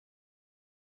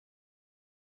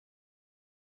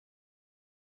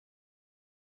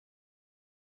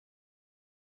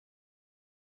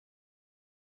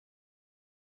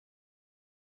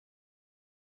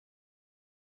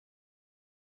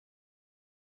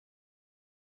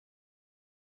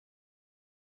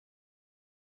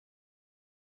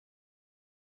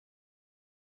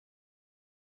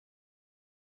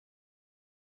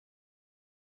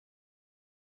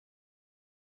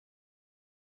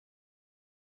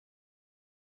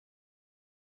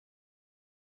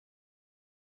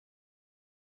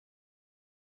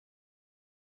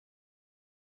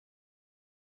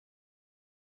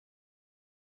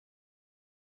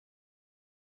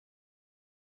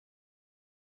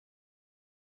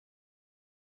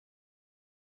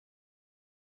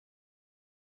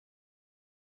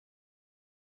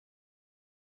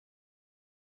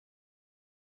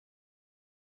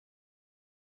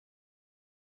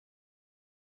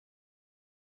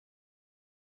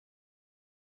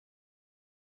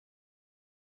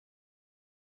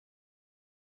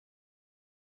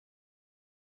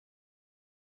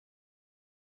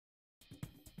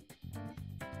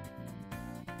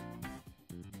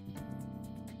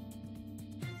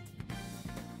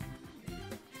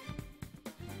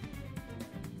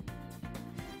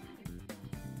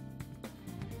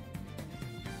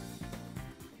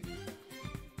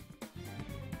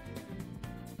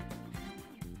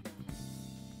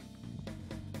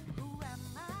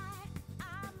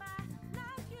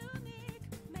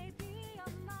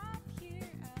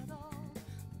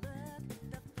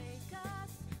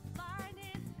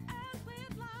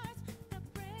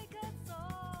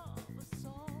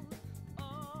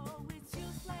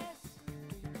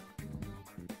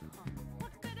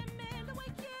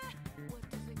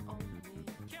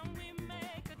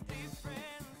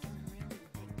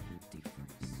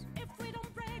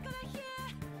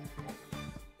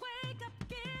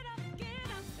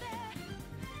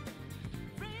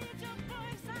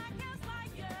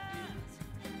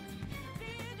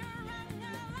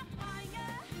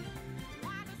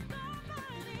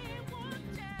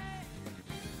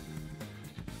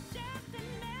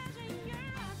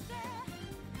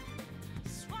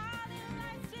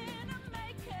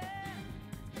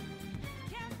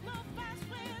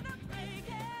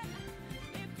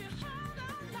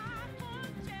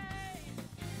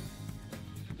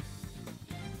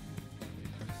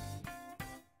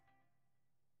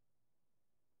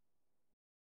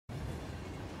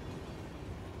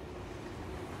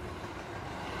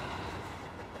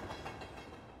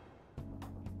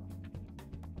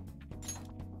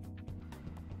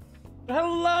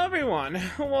Hello everyone,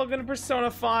 welcome to Persona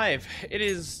 5.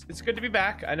 It's good to be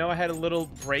back. I know I had a little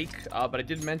break, but I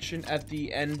did mention at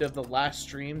the end of the last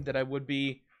stream that I would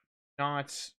be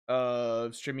not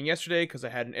streaming yesterday because I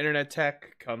had an internet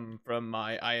tech come from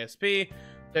my ISP.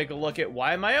 Take a look at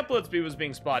why my upload speed was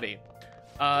being spotty.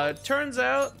 Turns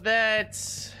out that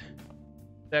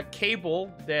the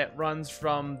cable that runs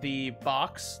from the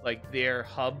box, like their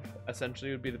hub,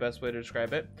 essentially would be the best way to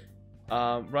describe it,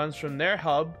 runs from their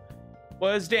hub,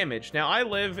 was damaged. Now, I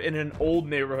live in an old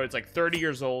neighborhood. It's like 30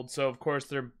 years old, so of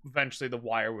course eventually the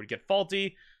wire would get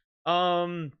faulty.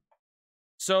 So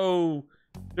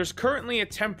there's currently a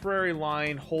temporary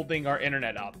line holding our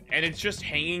internet up, and it's just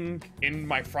hanging in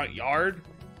my front yard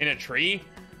in a tree.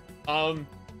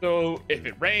 So if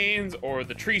it rains or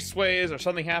the tree sways or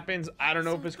something happens, I don't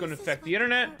know if it's going to affect the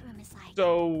internet.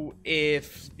 So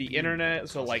if the internet,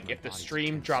 if the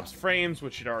stream drops frames,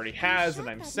 which it already has, and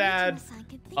I'm sad,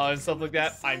 and stuff like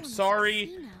that, I'm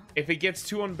sorry. If it gets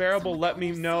too unbearable, let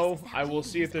me know. I will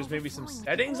see if there's maybe some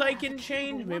settings I can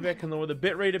change. Maybe I can lower the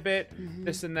bitrate a bit,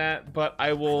 this and that, but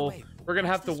we're gonna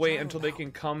have to wait until they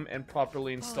can come and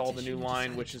properly install the new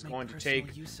line, which is going to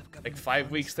take like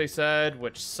 5 weeks, they said,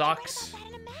 which sucks.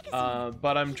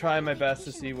 But I'm trying my best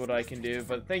to see what I can do.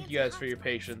 But thank you guys for your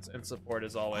patience and support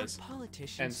as always.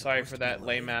 And sorry for that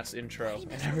lame ass intro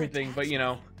and everything, but you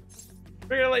know,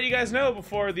 we're gonna let you guys know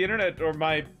before the internet or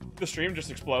the stream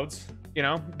just explodes. You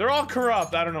know, they're all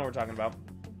corrupt. I don't know what we're talking about.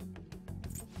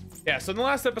 Yeah, so in the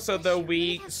last episode, though,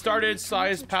 we started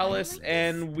Sai's Palace,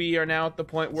 and we are now at the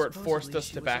point where it forced us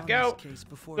to back out.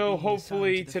 So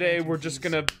hopefully today we're just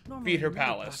gonna beat her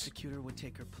palace.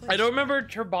 I don't remember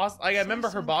her boss. I remember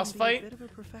her boss fight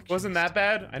wasn't that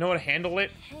bad. I know how to handle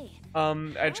it.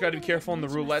 I just gotta be careful on the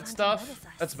roulette stuff.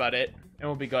 That's about it, and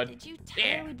we'll be good.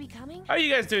 Yeah. How are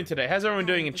you guys doing today? How's everyone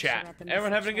doing in chat?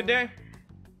 Everyone having a good day?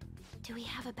 Do we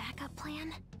have a backup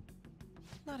plan?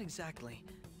 Not exactly,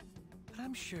 but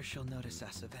I'm sure she'll notice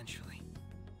us eventually.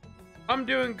 I'm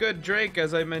doing good, Drake.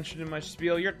 As I mentioned in my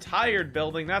spiel, you're tired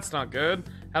building. That's not good.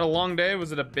 Had a long day.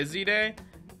 Was it a busy day?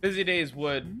 Busy days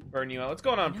would burn you out. What's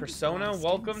going on, Persona?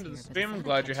 Welcome to the stream. I'm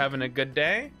glad you're having a good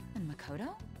day. And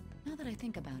Makoto? Now that I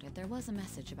think about it, there was a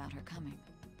message about her coming.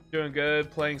 Doing good.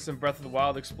 Playing some Breath of the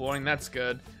Wild, exploring. That's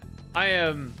good.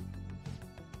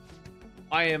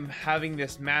 I am having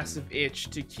this massive itch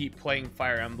to keep playing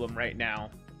Fire Emblem right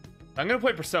now. I'm gonna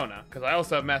play Persona, because I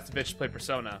also have massive itch to play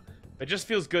Persona. It just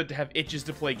feels good to have itches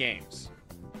to play games.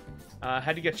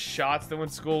 Had to get shots that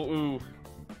went to school. Ooh.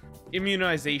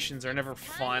 Immunizations are never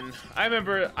fun. I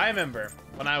remember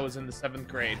when I was in the 7th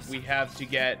grade, we have to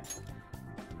get...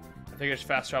 I think I just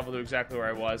fast travel to exactly where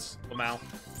I was. Lamau.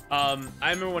 I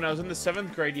remember when I was in the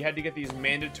 7th grade, you had to get these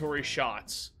mandatory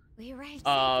shots.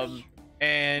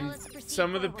 And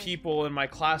some of the people in my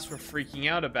class were freaking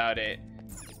out about it.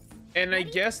 And I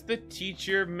guess the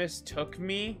teacher mistook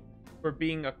me for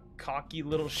being a cocky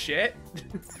little shit.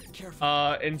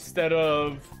 Instead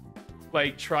of,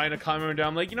 like, trying to calm her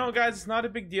down. Like, you know, guys, it's not a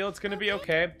big deal. It's going to be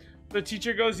okay. The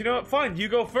teacher goes, you know what? Fine, you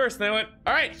go first. And I went,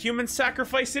 all right, human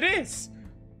sacrifice it is.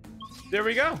 There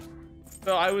we go.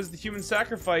 So I was the human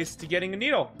sacrifice to getting a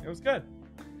needle. It was good.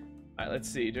 Alright, let's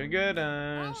see. Doing good.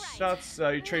 Shots.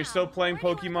 You're still playing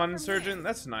Pokemon Insurgent?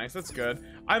 That's nice. That's good.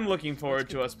 I'm looking forward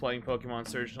to us playing Pokemon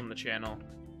Insurgent on the channel.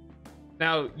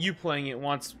 Now, you playing it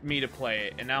wants me to play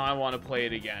it, and now I want to play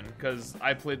it again, because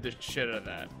I played the shit out of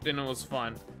that, and it was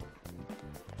fun.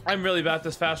 I'm really bad at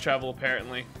this fast travel,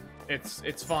 apparently.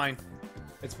 It's fine.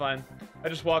 It's fine. I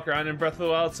just walk around in Breath of the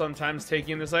Wild, sometimes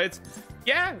taking in the sights.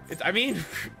 Yeah, I mean,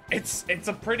 it's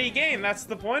a pretty game. That's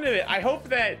the point of it. I hope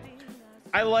that...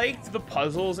 I liked the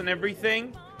puzzles and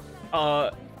everything,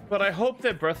 but I hope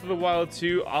that Breath of the Wild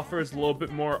 2 offers a little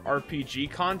bit more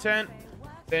RPG content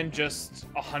than just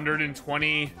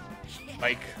 120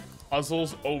 like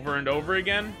puzzles over and over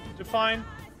again to find,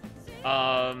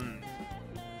 and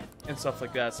stuff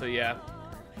like that. So yeah,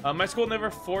 my school never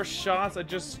forced shots. I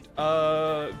just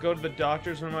go to the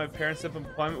doctors when my parents have an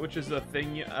appointment, which is a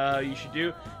thing you should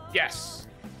do. Yes,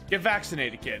 get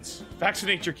vaccinated, kids.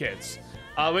 Vaccinate your kids.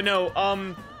 But no,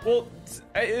 well,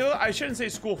 I shouldn't say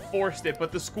school forced it,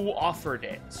 but the school offered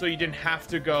it. So you didn't have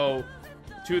to go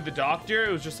to the doctor.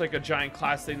 It was just like a giant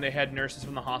class thing. They had nurses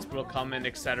from the hospital come in,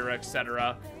 etc.,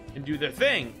 and do their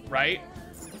thing, right?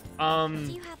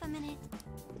 Do you have a minute?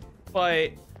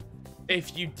 But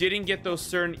if you didn't get those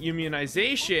certain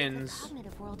immunizations,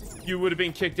 you would have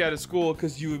been kicked out of school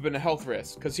because you would have been a health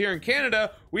risk. Because here in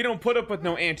Canada, we don't put up with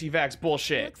no anti-vax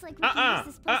bullshit.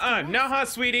 Nuh-uh,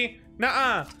 sweetie.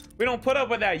 Nuh-uh. We don't put up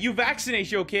with that. You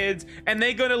vaccinate your kids, and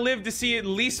they're gonna live to see at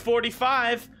least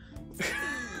 45.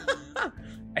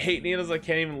 I hate needles. I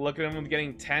can't even look at them. I'm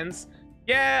getting tense.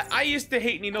 Yeah, I used to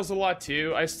hate needles a lot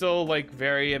too. I still like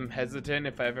very am hesitant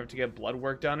if I ever have to get blood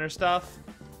work done or stuff.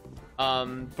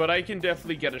 But I can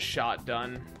definitely get a shot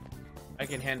done. I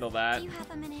can handle that. Do you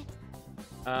have a minute?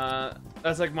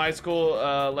 That's like my school,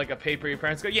 like a paper your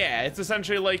parents go. Yeah, it's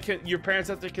essentially like your parents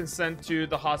have to consent to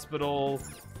the hospital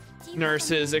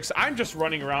nurses. I'm just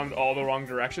running around all the wrong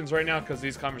directions right now because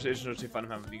these conversations are too fun to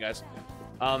have with you guys.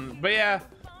 But yeah,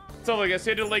 so like I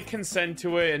said, you had to like consent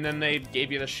to it, and then they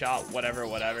gave you the shot, whatever.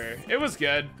 It was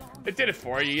good. It did it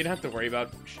for you. You didn't have to worry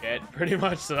about shit, pretty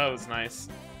much. So that was nice.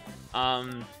 How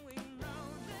do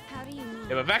you mean?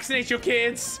 Yeah, but vaccinate your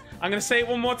kids. I'm gonna say it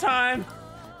one more time.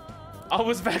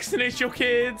 Always vaccinate your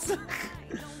kids.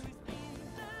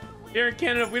 Here in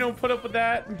Canada, we don't put up with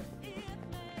that.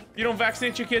 You don't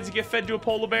vaccinate your kids, you get fed to a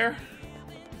polar bear.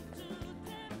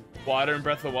 Water in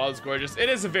Breath of the Wild is gorgeous. It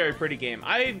is a very pretty game.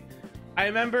 I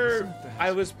remember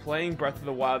I was playing Breath of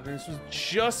the Wild, and this was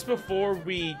just before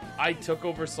I took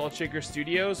over Salt Shaker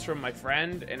Studios from my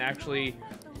friend and actually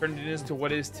turned it into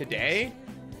what it is today.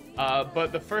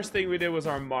 But the first thing we did was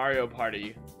our Mario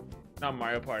Party. Not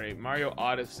Mario Party, Mario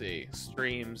Odyssey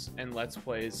streams and Let's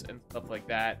Plays and stuff like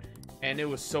that. And it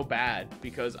was so bad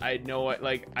because I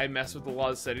messed with a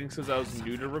lot of settings because I was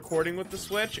new to recording with the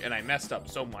Switch, and I messed up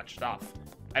so much stuff.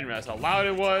 I didn't realize how loud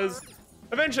it was.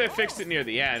 Eventually I fixed it near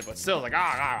the end, but still like,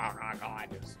 God.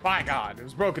 My God, it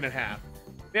was broken in half.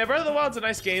 Yeah, Breath of the Wild's a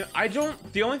nice game.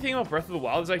 The only thing about Breath of the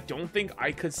Wild is I don't think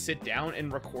I could sit down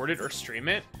and record it or stream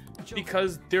it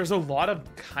because there's a lot of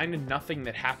kind of nothing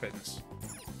that happens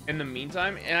in the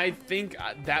meantime, and I think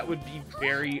that would be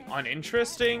very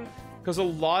uninteresting because a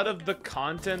lot of the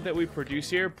content that we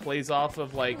produce here plays off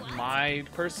of like my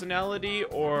personality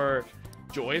or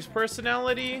Joy's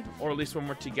personality, or at least when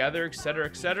we're together,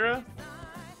 etc.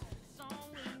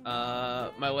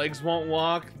 My legs won't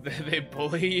walk. They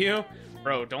bully you.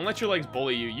 Bro, don't let your legs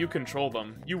bully you. You control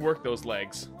them. You work those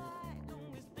legs.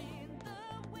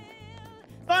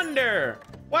 Thunder!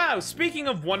 Wow, speaking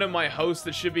of one of my hosts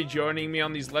that should be joining me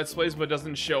on these Let's Plays but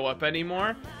doesn't show up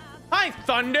anymore. Hi,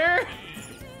 Thunder!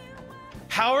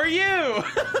 How are you?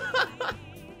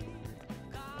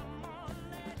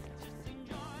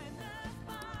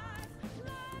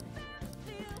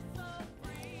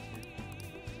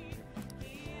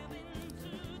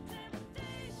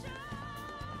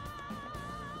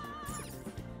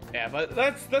 Yeah, but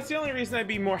that's the only reason I'd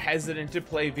be more hesitant to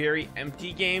play very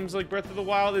empty games like Breath of the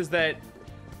Wild, is that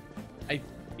I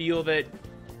feel that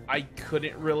I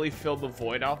couldn't really fill the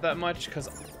void off that much because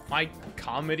my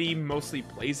comedy mostly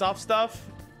plays off stuff.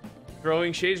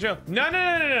 Throwing shades.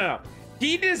 No.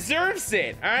 He deserves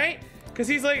it, all right? Because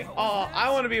he's like, oh, I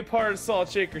want to be a part of Salt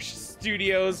Shaker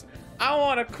Studios. I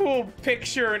want a cool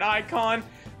picture and icon.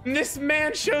 And this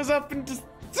man shows up and just...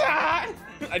 I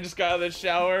just got out of the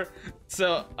shower.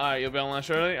 So, you'll be on lunch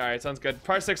early? All right, sounds good.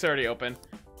 Part 6 already open.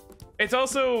 It's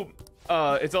also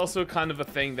kind of a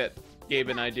thing that Gabe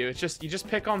and I do. It's just, you just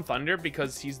pick on Thunder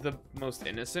because he's the most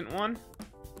innocent one.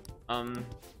 And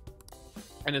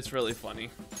it's really funny.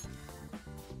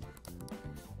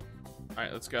 All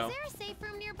right, let's go. Is there a safe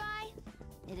room nearby?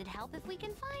 It'd help if we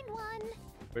can find one.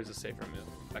 Where's the safe room?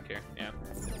 Back here, yeah.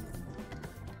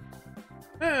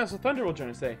 Yeah, so Thunder will join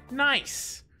us today.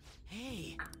 Nice.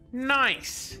 Hey.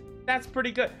 Nice. That's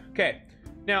pretty good. Okay,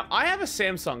 now I have a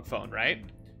Samsung phone, right?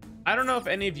 I don't know if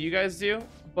any of you guys do,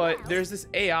 but there's this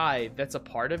AI that's a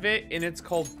part of it, and it's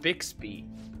called Bixby.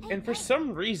 And for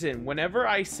some reason, whenever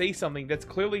I say something that's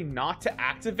clearly not to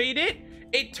activate it,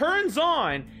 it turns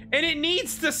on, and it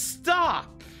needs to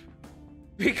stop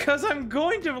because I'm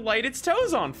going to light its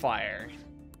toes on fire.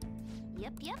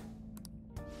 Yep.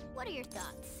 What are your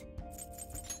thoughts?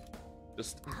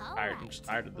 Just tired. I'm just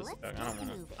tired of this stuff.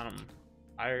 I'm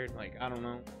tired. Like, I don't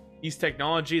know. Use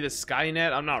technology, the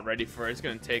Skynet. I'm not ready for it. It's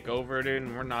gonna take over, dude,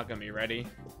 and we're not gonna be ready.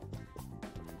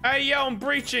 Hey, yo, I'm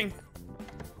breaching.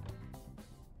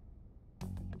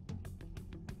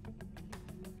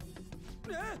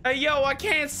 Hey, yo, I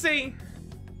can't see.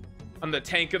 I'm the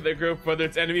tank of the group, whether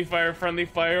it's enemy fire, friendly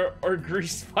fire, or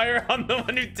grease fire. I'm the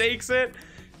one who takes it.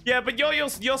 Yeah, but you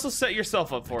also set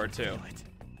yourself up for it too. I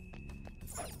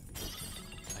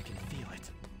can feel it.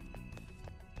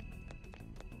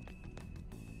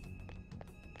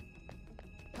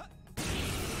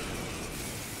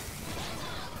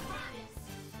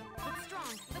 It's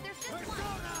strong, but there's just one.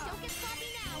 Don't get sloppy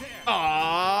now.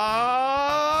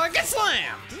 Aww, get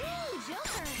slammed! Ooh,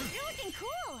 Joker, you're looking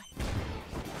cool.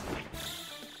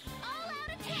 All out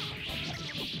attack.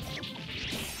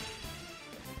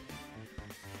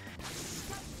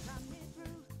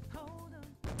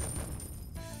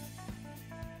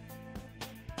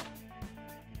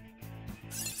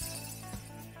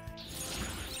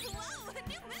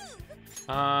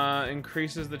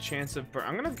 Increases the chance of burn.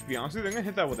 I'm gonna be honest with you, I'm gonna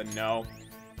hit that with a no.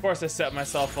 Of course I set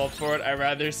myself up for it. I'd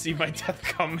rather see my death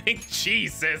coming.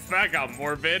 Jesus, that got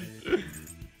morbid.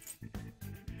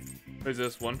 Is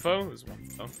this one foe? This is one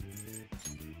foe.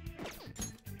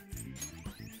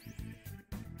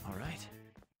 All right.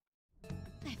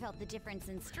 I felt the difference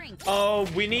in strength. Oh,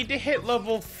 we need to hit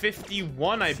level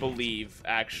 51, I believe,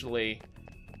 actually.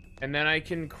 And then I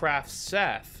can craft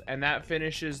Seth, and that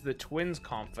finishes the Twins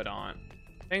Confidant.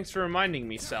 Thanks for reminding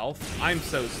me, Self. I'm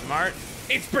so smart.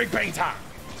 It's Big Bang time!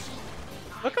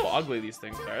 Look how ugly these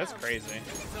things are. That's crazy.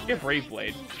 Get Brave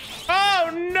Blade.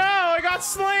 Oh no! I got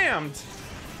slammed!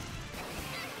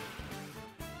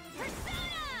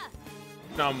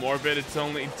 Not morbid, it's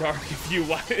only dark if you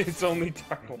want. It's only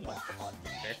dark.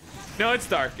 No, it's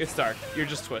dark. It's dark. You're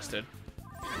just twisted.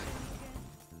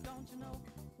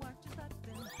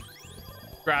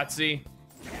 Grazie.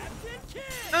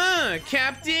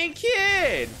 Captain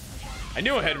Kidd! I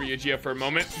knew I had Ryuji for a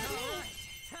moment.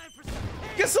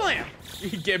 Get slam!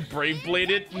 You get Brave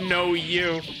Bladed? No,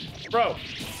 you. Bro,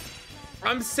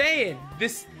 I'm saying,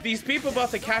 these people about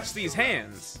to catch these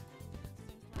hands.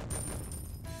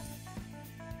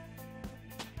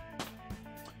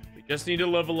 We just need to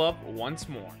level up once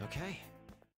more. Okay.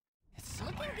 It's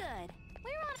Looking somewhere. good.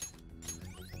 We're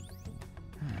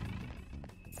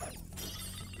on.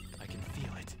 I can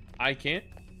feel it. I can't.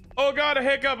 Oh god, a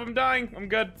hiccup. I'm dying. I'm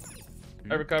good.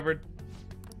 I recovered.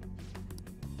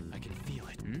 I can feel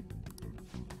it.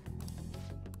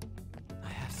 I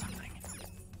have something.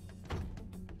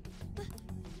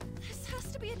 This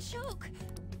has to be a joke.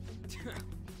 I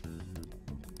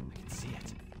can see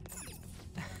it.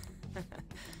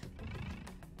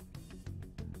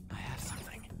 I have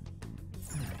something.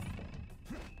 I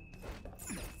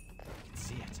can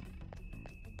see it.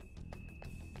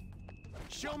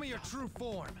 Show me your true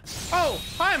form. Oh,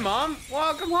 hi, Mom.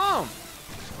 Welcome home.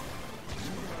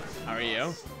 How are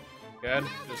you? Good.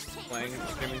 Just playing,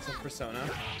 streaming some Persona.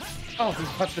 Oh, we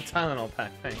bought the Tylenol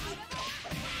pack. Thanks.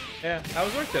 Yeah, how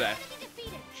was work today?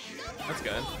 That's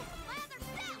good.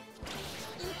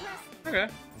 Okay.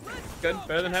 Good.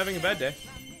 Better than having a bad day.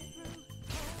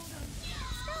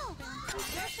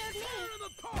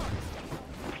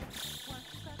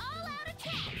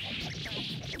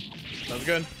 Sounds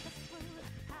good.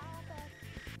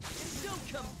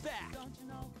 Don't come back.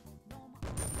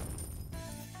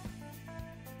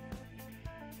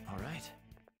 All right.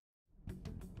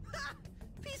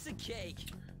 Piece of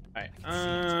cake. All right.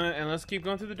 And let's keep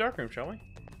going through the dark room, shall we?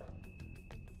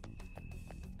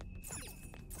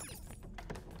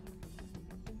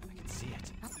 I can see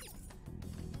it. I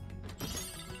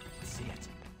can see it.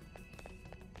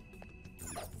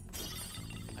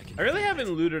 I really haven't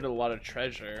looted a lot of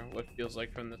treasure, what feels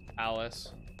like, from this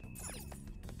palace. I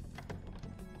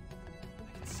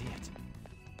can see it.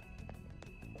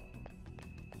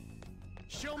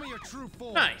 Show me your true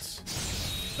form. Nice.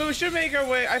 So we should make our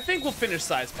way. I think we'll finish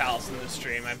Size Palace in this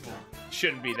stream. I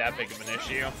shouldn't be that big of an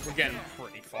issue. We're getting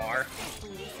pretty far.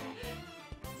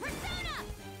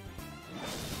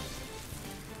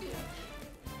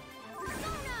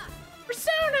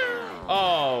 Persona!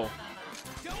 Oh.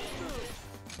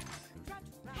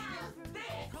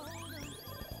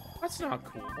 That's not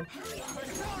cool.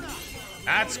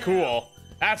 That's cool.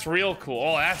 That's real cool.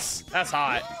 Oh, that's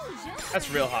hot.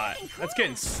 That's real hot. That's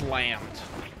getting slammed.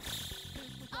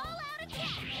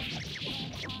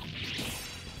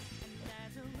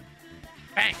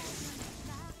 Bang.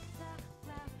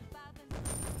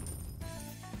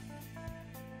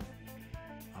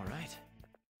 All right.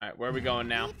 All right, where are we going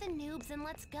now? Leave the noobs and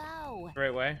let's go. The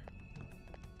right way?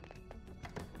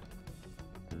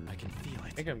 I can feel I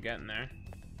it. think I'm getting there.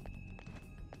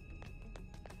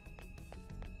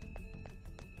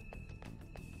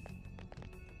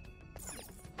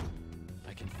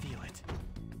 I can feel it.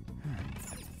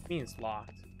 Means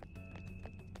locked.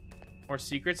 More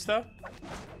secret stuff?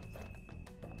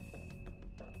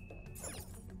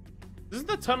 Isn't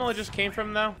the tunnel I just came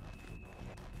from, though?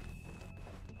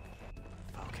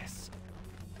 Focus.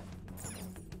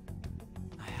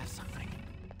 I have something.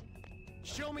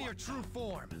 Show me your true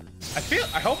form.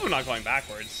 I hope I'm not going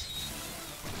backwards.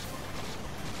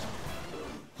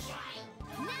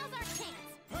 Now's our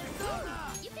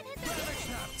chance. You can hit the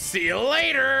See you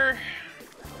later!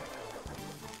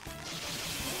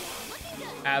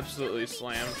 Absolutely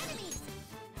slammed.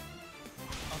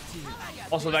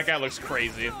 Also, that guy looks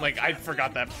crazy. Like, I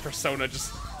forgot that Persona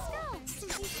just...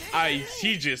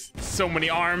 he just... So many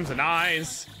arms and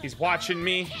eyes. He's watching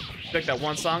me. Like that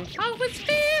one song. I would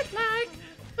feel like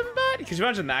somebody... Could you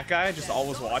imagine that guy just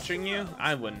always watching you?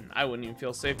 I wouldn't even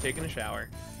feel safe taking a shower.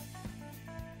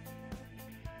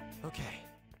 Okay.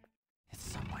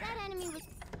 It's somewhere. That enemy was.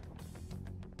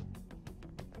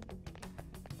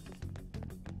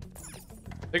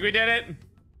 I think we did it.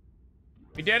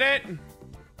 We did it.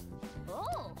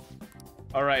 Oh.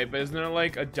 All right, but isn't there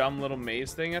like a dumb little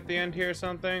maze thing at the end here or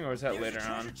something? Or is that Here's later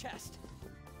a on? treasure chest.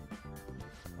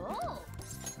 Oh.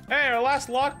 Hey, our last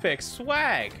lockpick.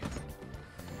 Swag.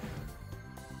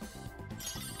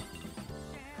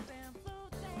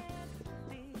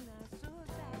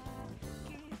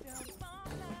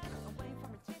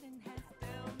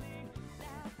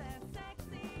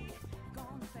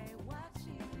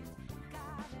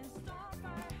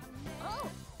 Oh.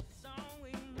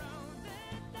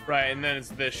 Right, and then it's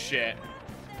this shit.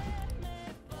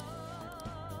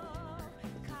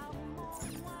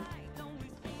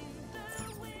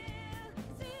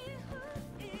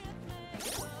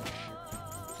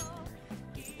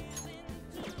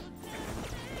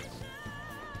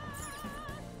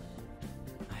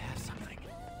 I have something.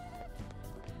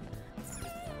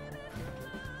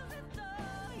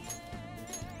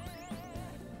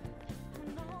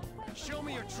 Show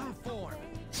me your true form.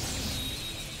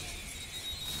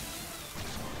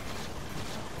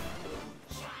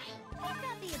 I've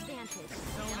got the advantage.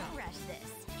 Don't rush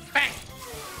this. Bang!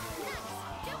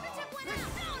 Joker took one out.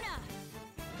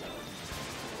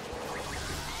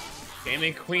 Persona.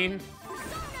 Gaming Queen.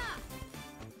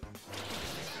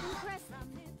 Impress.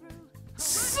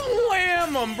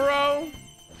 Slam them, bro. Let's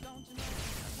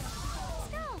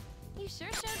go. You sure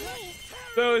showed me.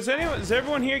 So is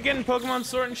everyone here getting Pokemon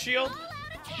Sword and Shield? All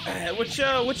out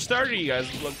attack. Which starter you guys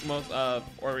look most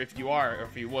or if you are, or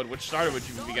if you would, which starter would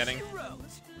you be getting?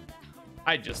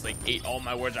 I just like ate all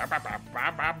my words.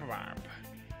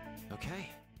 Okay.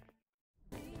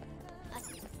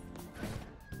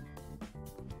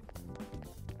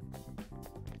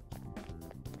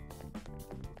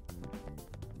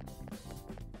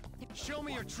 Show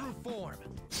me your true form.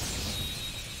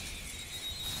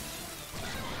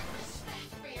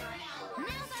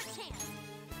 Now's our chance.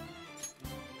 It's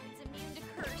immune to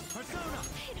curse. Persona.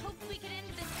 I'd hoped we could end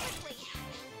this quickly.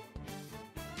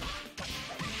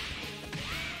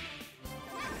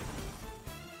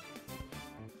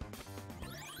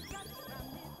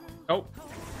 Oh.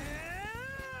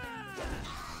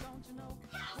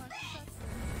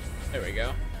 There we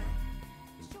go.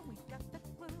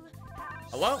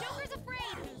 Hello? Joker's afraid.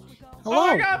 Oh my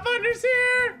Hello. God, Thunder's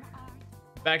here!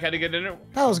 Back, had a good dinner.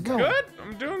 How's it going? Good.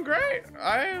 I'm doing great.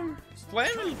 I am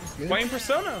slamming, Good. playing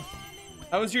Persona.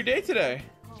 How was your day today?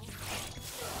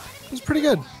 It was pretty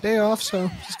good. Day off, so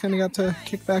just kind of got to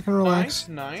kick back and relax.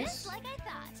 Nice. Just like I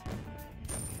thought.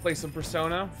 Play some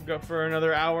Persona. Go for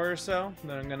another hour or so.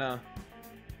 Then I'm gonna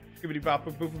skibbity bop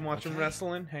boop boop and watch some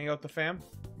wrestling. Hang out with the fam.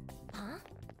 Huh?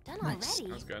 Done Nice.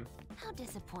 already? That's good. How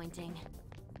disappointing.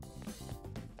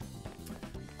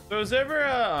 So is ever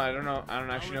I don't know. I don't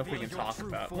actually know if we can talk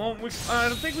about. Well, I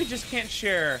don't think we just can't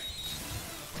share.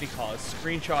 What do you call it?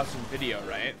 Screenshots and video,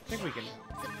 right? I think we can.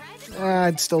 Surprise.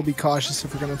 I'd still be cautious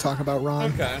if we're going to talk about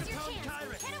Ron. Okay. Here's your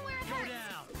chance. Hit him where it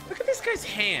hurts. Look at this guy's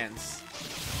hands.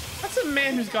 That's a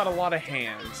man who's got a lot of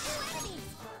hands.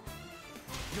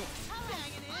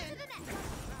 On to the next.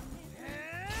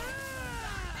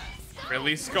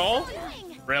 Really, Skull?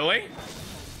 Annoying. Really?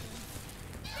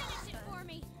 Finish it for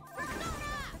me.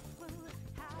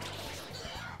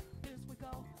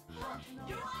 Persona.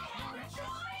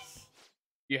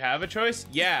 You have a choice?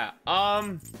 Yeah.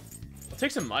 I'll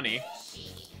take some money.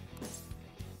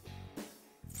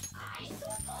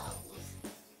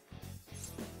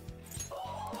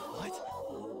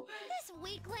 This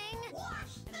weakling.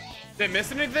 Did I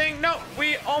miss anything? No,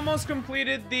 we almost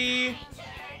completed the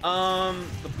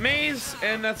maze,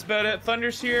 and that's about it.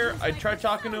 Thunder's here. I tried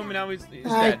talking to him, and now he's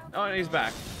Hi. dead. Oh, and he's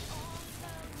back.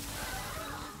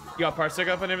 You got parts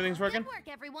up and everything's working? Good work,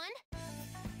 everyone.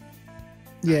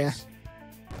 Yeah,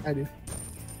 I do.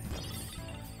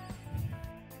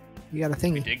 You got a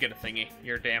thingy. Did get a thingy.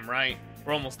 You're damn right.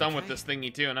 We're almost done with this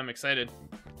thingy too, and I'm excited.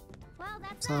 Well,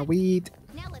 that's it. Sweet.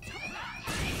 Now let's hope.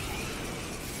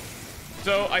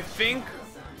 So I think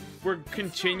we're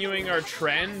continuing our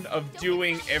trend of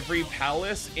doing every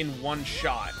palace in one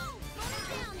shot.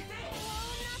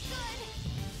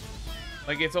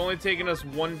 Like, it's only taken us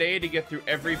one day to get through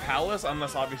every palace,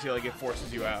 unless obviously like it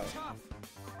forces you out.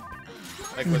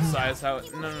 Like with size, how?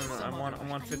 No. I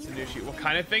want Fitsunushi. What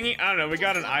kind of thingy? I don't know. We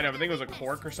got an item. I think it was a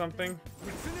cork or something.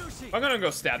 I'm gonna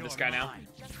go stab this guy now.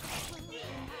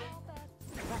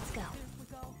 Let's go.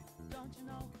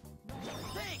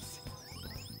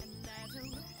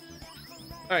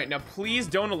 All right, now please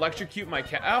don't electrocute my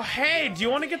cat. Oh, hey, do you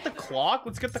want to get the clock?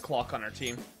 Let's get the clock on our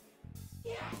team.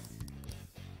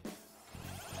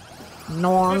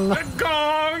 Norn. The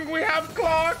gong! We have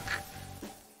clock!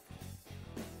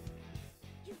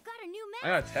 You've got a new I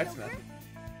got a match, text Joker. message.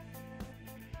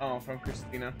 Oh, from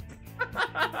Christina.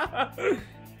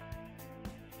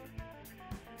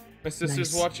 My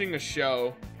sister's Nice. watching a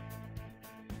show.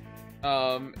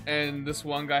 And this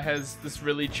one guy has this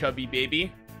really chubby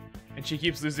baby. And she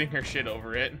keeps losing her shit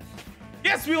over it.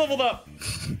 Yes, we leveled up!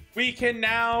 We can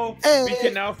now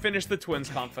finish the twins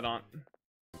confidant.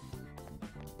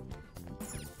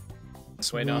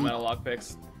 Wait, no, I'm out of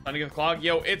lockpicks. Trying to get the clock.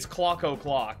 Yo, it's clock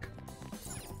o'clock.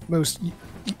 Most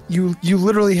you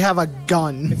literally have a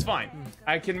gun. It's fine.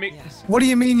 I can make Yes. What do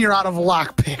you mean you're out of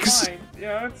lockpicks? fine.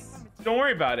 Yeah, don't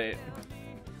worry about it.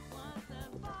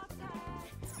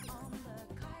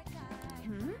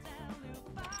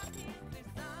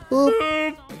 Boop.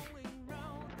 Boop.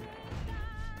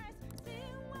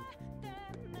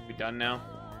 We done now?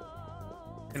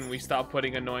 Can we stop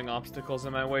putting annoying obstacles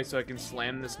in my way so I can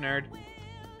slam this nerd?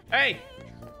 Hey!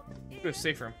 Go to a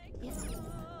safe room. Yes.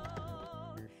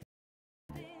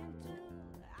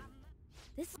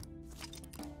 This.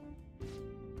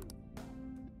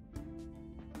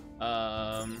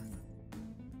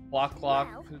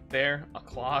 Clock, there, a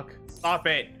clock. Stop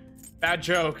it! Bad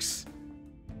jokes.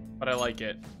 But I like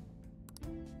it.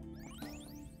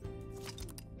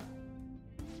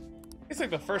 It's like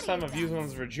the first time I've used one of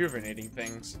those rejuvenating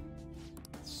things.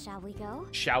 Shall we go?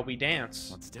 Shall we dance?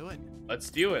 Let's do it. Let's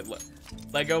do it.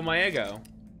 Lego my ego.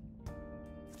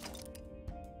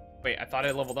 Wait, I thought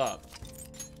I leveled up.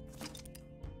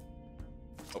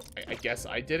 Oh, I guess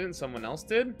I didn't. Someone else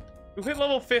did? Who hit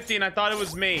level 50 and I thought it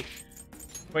was me?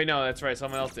 Wait, no, that's right.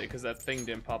 Someone else did because that thing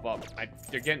didn't pop up.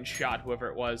 They're getting shot, whoever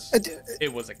it was.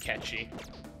 It was a catchy.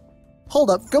 Hold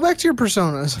up. Go back to your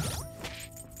personas.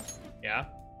 Yeah?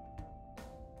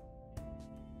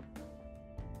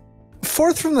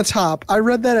 Fourth from the top, I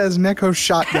read that as Neko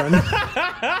shotgun.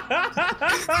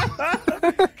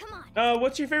 Come on.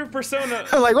 What's your favorite persona?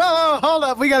 I'm like, whoa, hold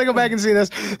up. We gotta go back and see this.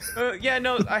 Yeah,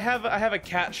 no, I have a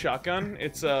cat shotgun.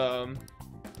 It's no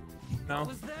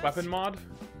weapon mod.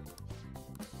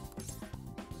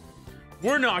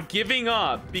 We're not giving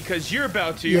up because you're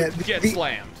about to get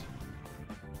slammed.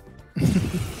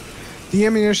 The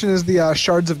ammunition is the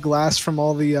shards of glass from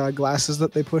all the glasses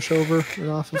that they push over and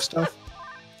off of stuff.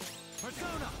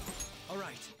 Persona. All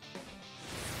right.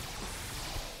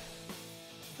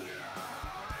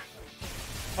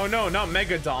 Oh no, not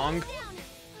Mega Dong. Down.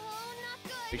 Oh, not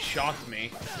good. They shocked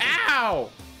me. Ow!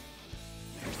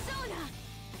 Persona.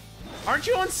 Aren't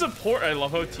you on support? I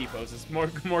love how T poses.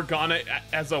 Morgana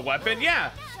as a weapon?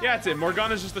 Yeah, it's it.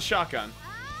 Morgana's just a shotgun.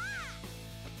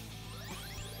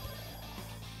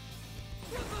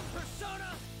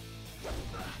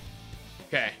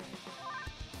 Okay.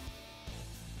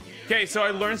 Okay, so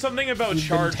I learned something about You've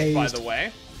been charge, by tased. the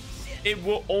way. It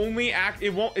will only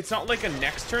it's not like a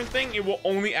next turn thing. It will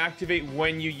only activate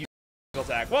when you use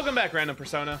attack. Welcome back, random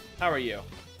persona. How are you?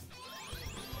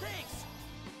 Thanks.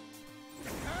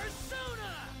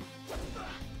 Persona.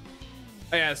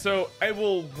 Oh, yeah, so I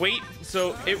will wait,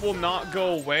 so it will not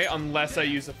go away unless I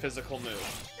use a physical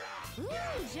move. Ooh,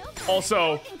 Joker.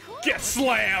 Also, Looking cool. get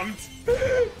slammed!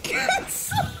 Get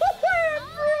slammed, bro!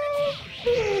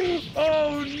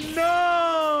 Oh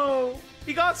no!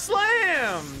 He got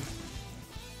slammed!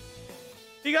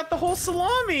 He got the whole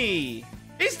salami!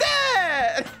 He's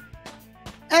dead!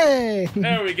 Hey!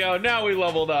 There we go, now we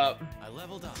leveled up. I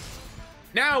leveled up.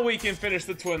 Now we can finish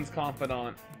the twins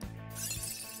confidant.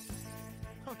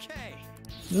 Okay.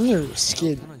 Ooh,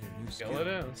 skid. Put on your new Skill skin.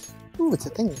 it is. Ooh, it's a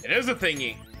thing. It is a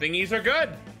thingy. Thingies are good.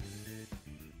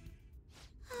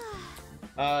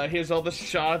 Here's all the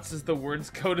shots as the words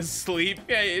go to sleep.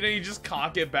 Yeah, you know, you just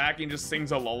cock it back and just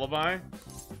sings a lullaby.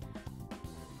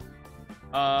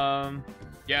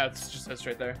 Yeah, it's just that's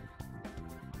right there.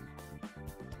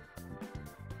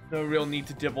 No real need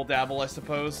to dibble dabble, I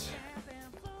suppose.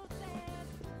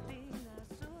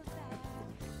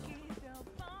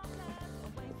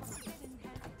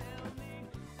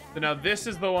 So now this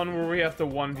is the one where we have to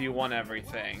 1v1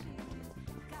 everything.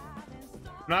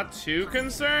 Not too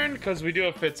concerned, because we do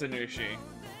have Fitsunushi.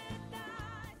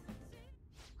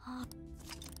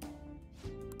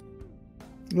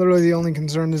 Literally, the only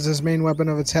concern is his main weapon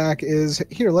of attack is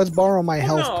here. Let's borrow my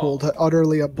health no. pool to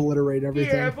utterly obliterate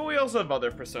everything. Yeah, but we also have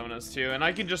other personas too, and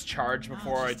I can just charge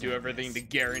before I do everything to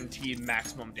guarantee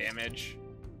maximum damage.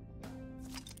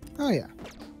 Oh yeah.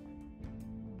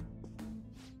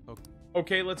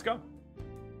 Okay, let's go.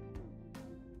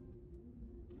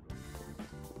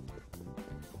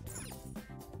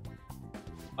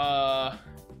 Okay.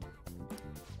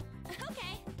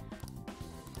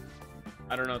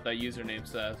 I don't know what that username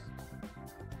says.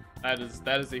 That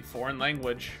is a foreign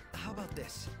language. How about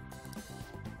this?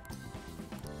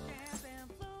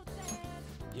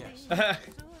 Yes.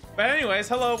 But anyways,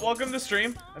 hello, welcome to the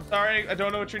stream. I'm sorry, I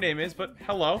don't know what your name is, but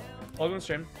hello, welcome to the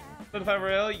stream. So the 5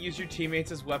 rail, use your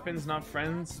teammates as weapons, not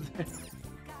friends.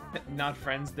 Not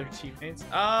friends, they're teammates.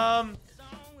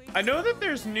 I know that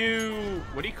there's new,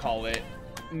 what do you call it?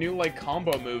 New like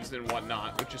combo moves and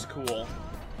whatnot, which is cool.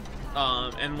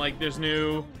 And like there's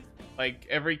new, like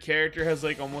every character has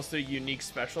like almost a unique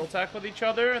special attack with each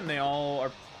other, and they all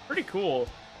are pretty cool.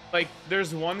 Like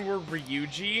there's one where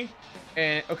Ryuji,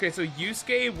 and okay, so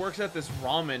Yusuke works at this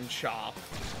ramen shop,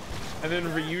 and then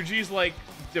Ryuji's like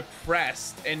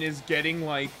depressed and is getting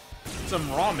like some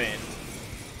ramen,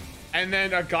 and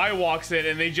then a guy walks in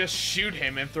and they just shoot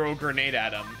him and throw a grenade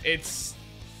at him. It's,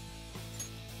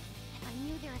 I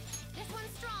knew there. This one's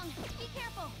strong. Be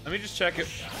careful. let me just check it.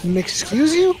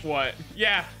 Excuse you? What?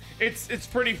 Yeah, it's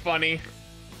pretty funny.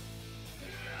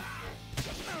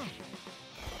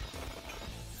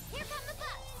 Here come the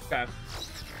bus. Okay.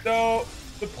 So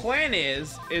the plan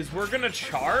is we're gonna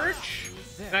charge,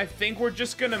 and I think we're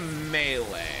just gonna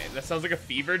melee. That sounds like a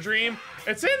fever dream.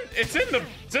 It's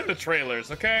in the trailers,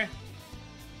 okay?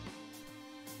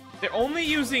 They're only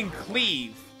using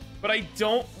cleave, but I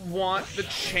don't want the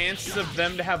chances of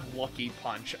them to have lucky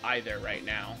punch either right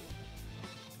now.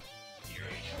 You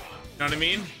know what I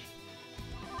mean?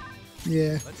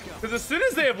 Yeah. Because as soon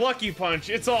as they have lucky punch,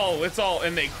 it's all,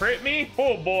 and they crit me,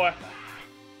 oh boy.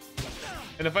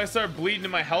 And if I start bleeding in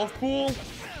my health pool,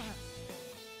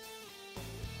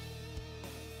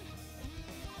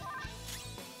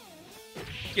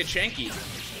 get shanky.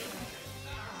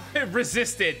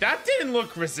 Resisted. That didn't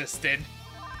look resisted.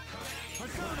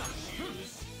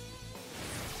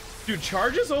 Dude,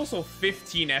 charge is also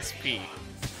 15 SP.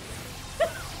 I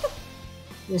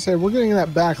was gonna say, we're getting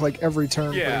that back like every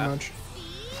turn, Yeah. pretty much.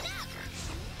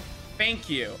 Thank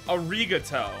you.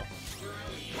 Arigato.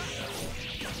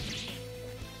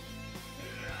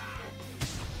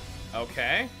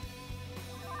 Okay.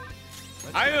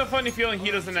 I have a funny feeling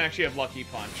he doesn't actually have lucky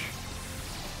punch.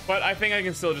 But I think I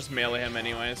can still just melee him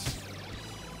anyways.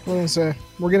 I was gonna say,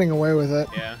 we're getting away with it.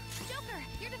 Yeah. Joker,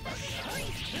 your defense is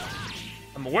decreased.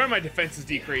 I'm aware my defense is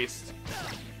decreased.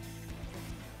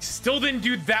 Still didn't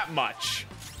do that much.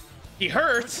 He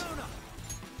hurt,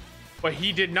 but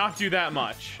he did not do that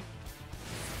much.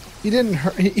 He didn't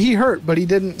hurt. He hurt, but he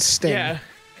didn't sting. Yeah.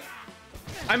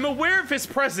 I'm aware of his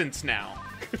presence now.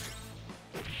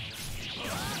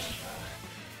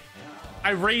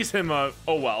 I raise him a,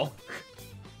 oh well.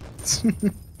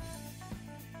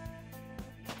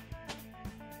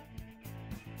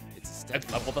 It's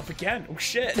leveled up again. Oh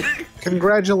shit.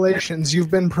 Congratulations,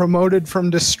 you've been promoted from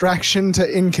distraction to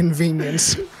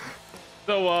inconvenience.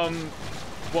 So,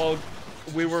 well,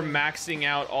 we were maxing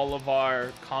out all of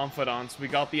our confidants. We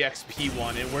got the XP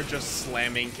one, and we're just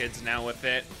slamming kids now with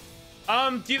it.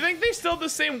 Do you think they still have the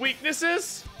same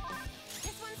weaknesses?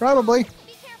 This one's Probably. strong.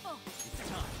 Be careful.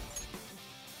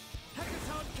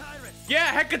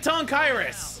 Yeah, Hecaton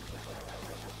Kairos.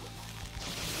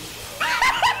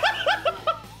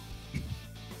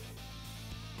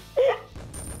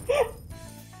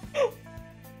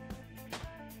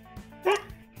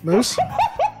 Moose?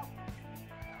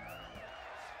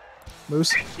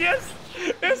 Moose? Yes,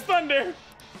 it's Thunder.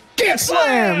 Get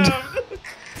slammed!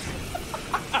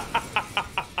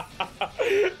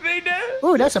 They did.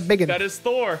 Ooh, that's a big one. That is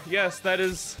Thor. Yes, that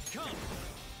is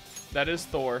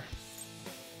Thor.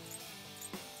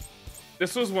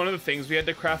 This was one of the things we had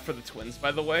to craft for the twins,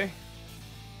 by the way.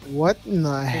 What in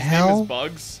the His name hell? is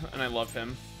Bugs, and I love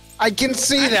him. I can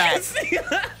see that!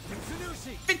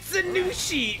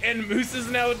 Fitzanushi! And Moose is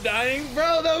now dying?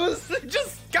 Bro, that was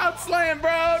just got slammed,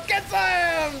 bro! Get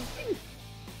slammed!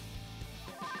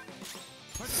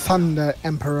 Thunder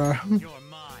Emperor. You're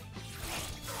mine.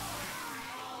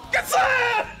 Get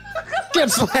slammed!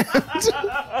 Get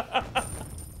slammed!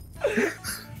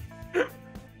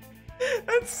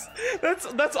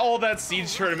 That's all that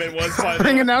Siege tournament was, by the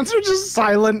Ring way. announcer just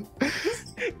silent.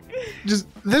 Just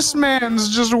this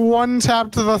man's just one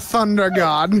tap to the Thunder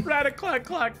God. Rat-a-clack,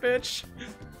 bitch.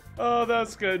 Oh,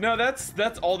 that's good. No, that's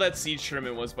all that Siege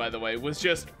tournament was, by the way. Was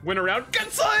just went around,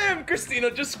 get slam!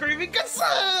 Christina just screaming, get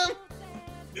slam!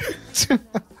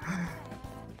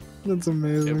 That's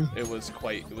amazing. It was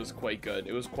quite good.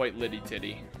 It was quite litty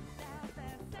titty.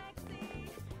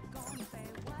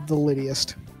 The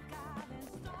littiest.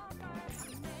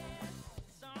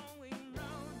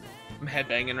 I'm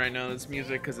headbanging right now. This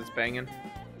music because it's banging.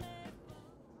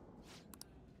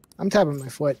 I'm tapping my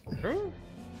foot. Ooh.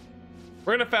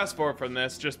 We're gonna fast forward from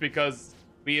this just because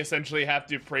we essentially have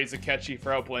to praise Akechi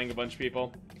for outplaying a bunch of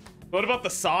people. What about the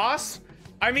sauce?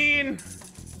 I mean,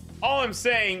 all I'm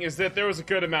saying is that there was a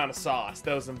good amount of sauce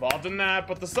that was involved in that,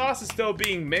 but the sauce is still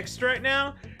being mixed right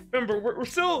now. Remember, we're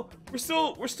still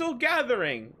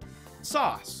gathering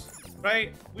sauce,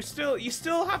 right? You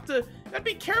still have to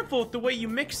be careful with the way you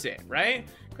mix it, right?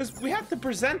 Because we have to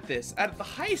present this at the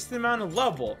highest amount of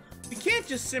level. We can't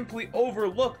just simply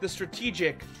overlook the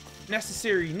strategic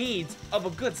necessary needs of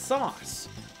a good sauce,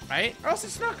 right? Or else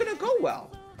it's not gonna go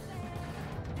well.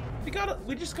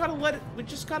 We just gotta let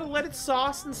it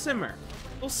sauce and simmer.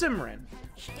 A little simmering.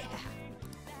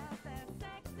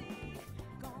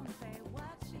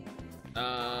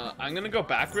 I'm gonna go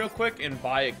back real quick and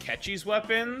buy Akechi's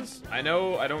weapons. I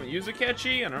know I don't use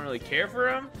Akechi, I don't really care for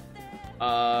him.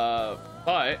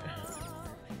 But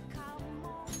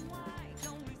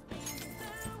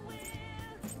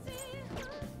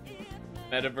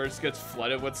Metaverse gets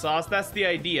flooded with sauce. That's the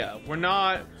idea.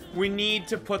 We need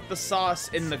to put the sauce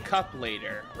in the cup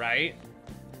later, right?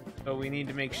 So we need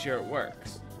to make sure it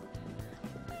works.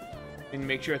 And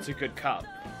make sure it's a good cup.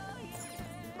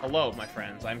 Hello, my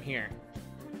friends, I'm here.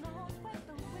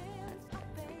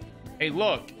 Hey,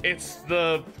 look, it's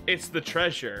the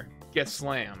treasure. Get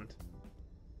slammed.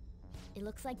 It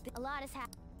looks like a lot is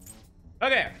happening.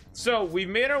 Okay, so we've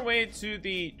made our way to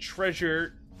the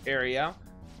treasure area.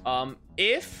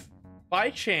 If by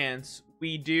chance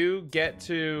we do get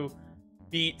to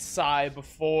beat Sai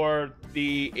before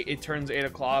it turns 8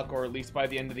 o'clock, or at least by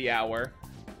the end of the hour,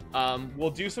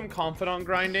 we'll do some confidant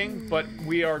grinding, but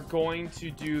we are going to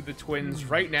do the twins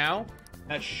right now.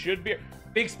 That should be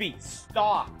Bixby,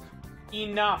 stop.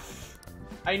 Enough.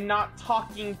 I'm not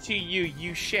talking to you,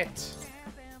 you shit.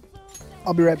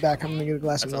 I'll be right back. I'm gonna get a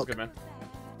glass That of sounds milk. good, man.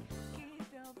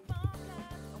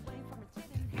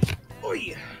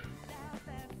 Oi.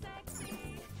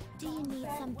 Do you need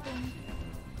something?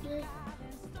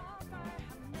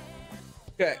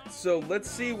 Okay, so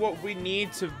let's see what we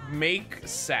need to make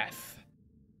Seth.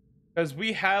 Because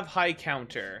we have high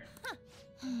counter.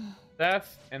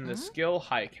 Seth and the skill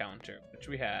high counter, which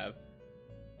we have.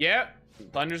 Yep,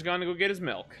 Thunder's gonna go get his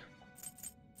milk.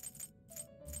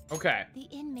 Okay. The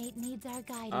inmate needs our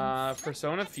guidance.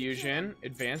 Persona Fusion,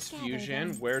 Advanced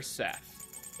Fusion, where's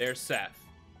Seth? There's Seth.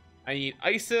 I need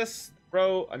Isis,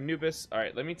 Bro, Anubis.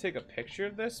 Alright, let me take a picture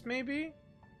of this, maybe?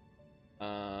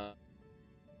 You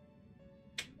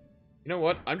know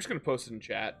what? I'm just gonna post it in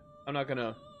chat. I'm not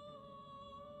gonna...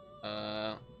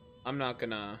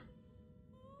 No.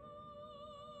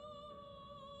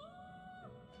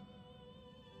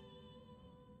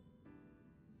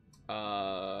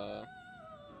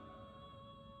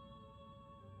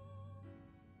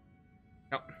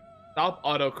 Stop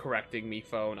auto-correcting me,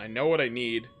 phone. I know what I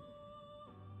need.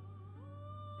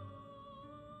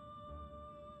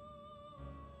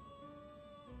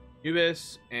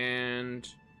 Anubis and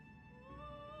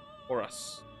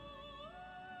Horus.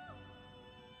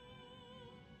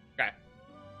 Okay.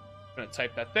 I'm gonna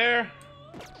type that there.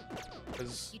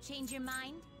 You change your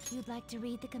mind? You'd like to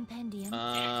read the compendium?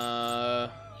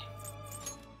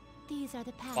 These are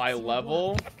the paths by you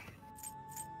level. walk.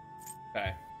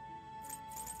 Okay.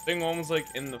 I think one was like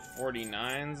in the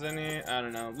 49s any. I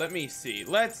don't know. Let me see.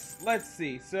 Let's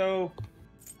see. So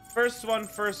first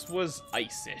was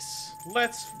Isis.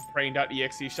 Let's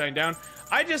brain.exe shine down.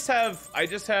 I just have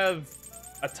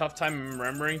a tough time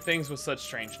remembering things with such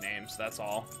strange names. That's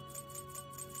all.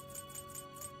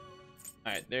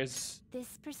 All right, there's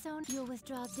This persona, you'll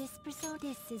withdraw this persona.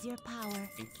 This is your power.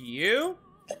 thank you.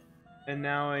 And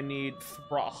now I need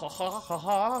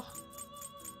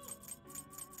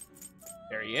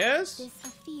There he is. This a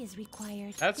fee is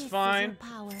required. That's this fine. Is your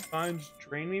power. Fine, just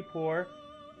drain me poor.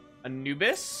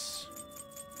 Anubis.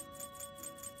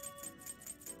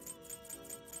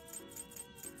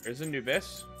 There's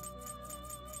Anubis.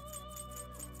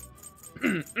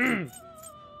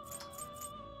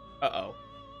 Uh-oh.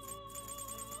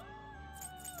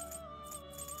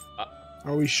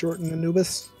 Are we short in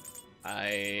Anubis?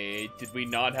 Did we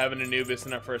not have an Anubis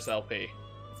in our first LP?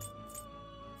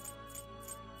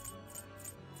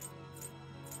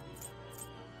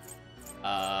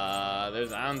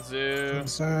 There's Anzu.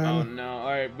 Concern. Oh no,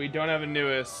 alright, we don't have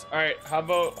Anubis. Alright, how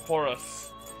about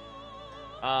Horus?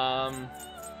 Oh,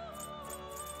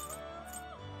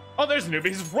 there's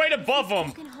Anubis. He's right above him!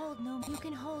 You can hold no. You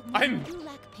can hold no. I'm- You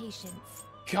lack patience.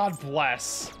 God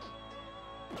bless.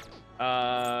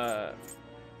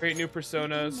 Create new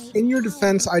personas. In your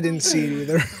defense, I didn't see it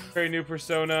either. Create new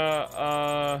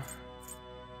persona.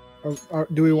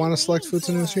 Do we want to select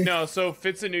Futsunushi? No, so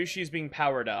Fitsunushi's being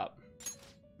powered up.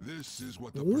 This is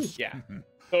what the Ooh. Yeah.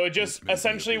 So it just,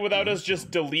 essentially, without us just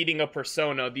deleting a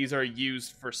persona, these are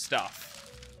used for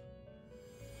stuff.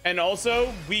 And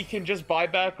also, we can just buy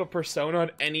back a persona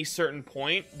at any certain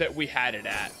point that we had it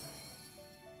at.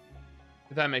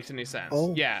 If that makes any sense.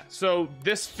 Oh. Yeah, so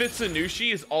this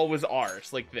Fitsunushi is always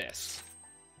ours, like this.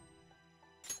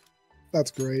 That's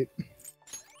great.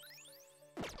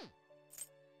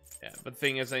 Yeah, but the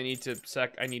thing is, I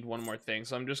need one more thing,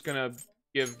 so I'm just gonna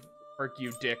give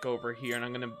Hercule Dick over here, and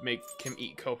I'm gonna make him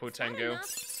eat Kopo Tengu.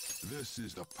 This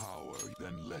is the power,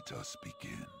 then let us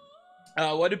begin.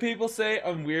 What do people say?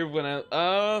 I'm weird when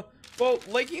well,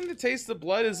 liking the taste of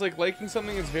blood is like liking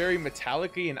something that's very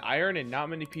metallic-y and iron, and not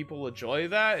many people enjoy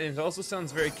that, and it also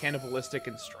sounds very cannibalistic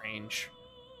and strange.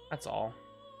 That's all.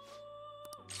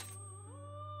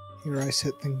 Here I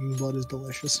sit thinking blood is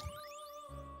delicious.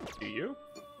 Do you?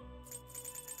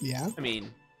 Yeah. I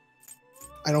mean,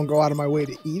 I don't go out of my way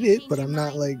to eat it, but I'm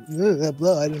not like, "Ugh, that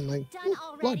blood," and like, Done "Ooh,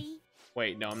 blood." already?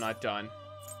 wait, no, I'm not done.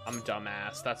 I'm a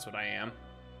dumbass. That's what I am.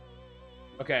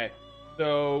 Okay,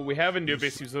 so we have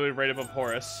Anubis, who's literally right above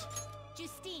Horus.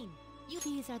 Justine,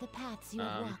 these are the paths you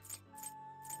have walked.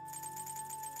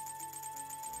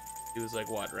 He was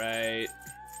like, what, right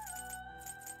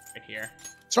here.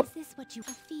 Is this what you...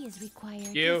 A fee is required.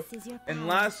 You. This is your And power.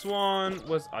 last one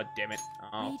was, oh, damn it.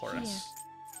 Oh, Right Horus.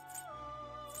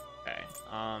 Okay,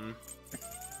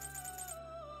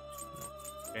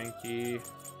 Genki.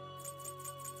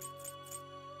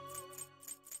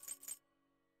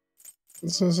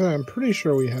 So I say, I'm pretty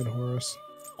sure we had Horus.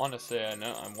 Want to say I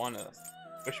know.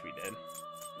 Wish we did.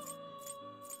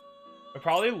 I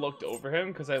probably looked over him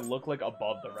because I look like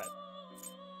above the red.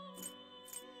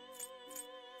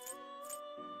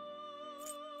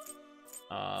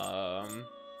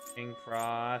 King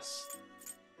Frost.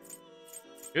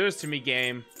 Do this to me,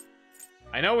 game.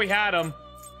 I know we had him.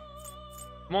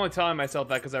 I'm only telling myself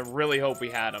that because I really hope we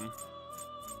had him.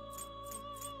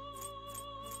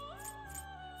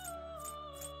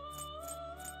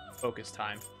 Focus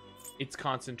time. It's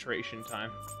concentration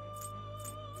time.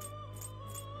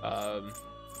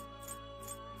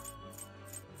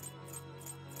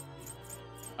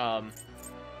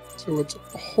 So it's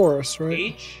Horus, right?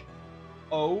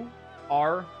 H-O-R-U-S.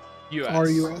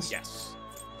 R-U-S? Yes.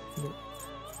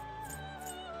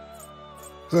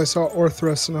 Because I saw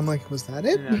Orthrus and I'm like, was that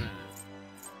it? No.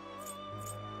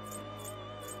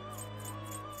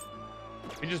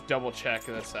 We just double check if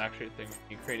that's actually a thing.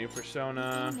 You create a new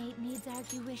persona. The inmate needs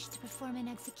argue wish to perform an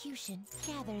execution.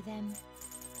 Gather them.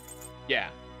 Yeah.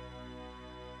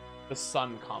 The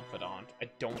Sun Confidant.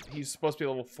 He's supposed to be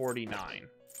level 49.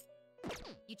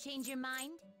 You change your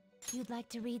mind? You'd like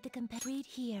to read the read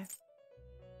here.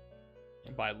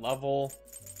 By level.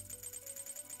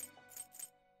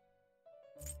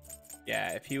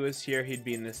 Yeah, if he was here, he'd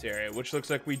be in this area, which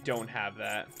looks like we don't have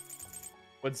that.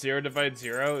 What, 0 divides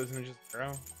 0? Isn't it just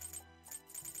 0?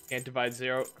 Can't divide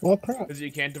 0. Well, crap. Because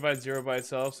you can't divide 0 by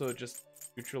itself, so it just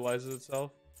neutralizes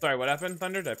itself. Sorry, what happened,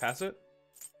 Thunder? Did I pass it?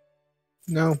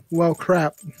 No. Well,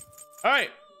 crap. Alright!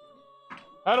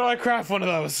 How do I craft one of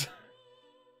those?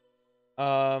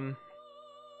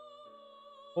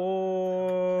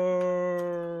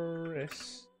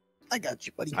 Horus. I got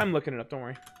you, buddy. I'm looking it up, don't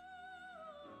worry.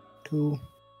 Cool.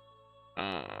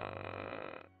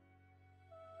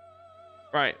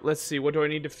 Right, let's see. What do I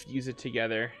need to fuse it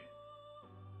together?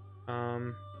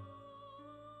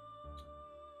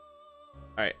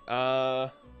 Alright,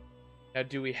 now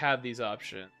do we have these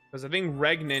options? Because I think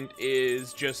Regnant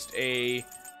is just a,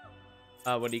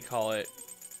 what do you call it?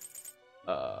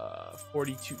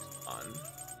 42 Sun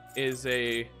is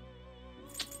a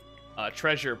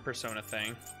treasure persona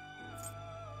thing.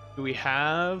 Do we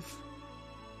have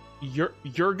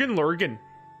Jurgen Lurgen?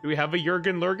 Do we have a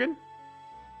Jurgen Lurgen?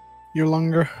 You're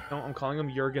longer. No, I'm calling him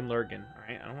Jurgen Lurgen.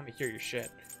 Alright, I don't want to hear your shit.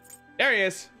 There he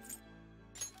is!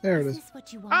 There it Is is. this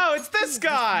what you want? Oh, it's A fee this is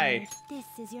guy! required.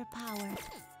 This is your power.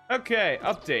 Okay,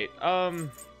 update.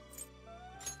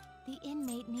 The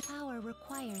inmate power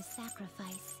requires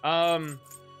sacrifice.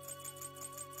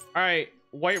 Alright,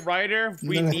 White Rider,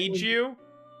 we No. need you.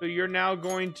 So you're now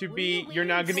going to be, you're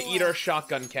now going to eat our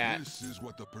shotgun cat. This is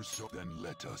what the persona. Then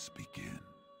let us begin.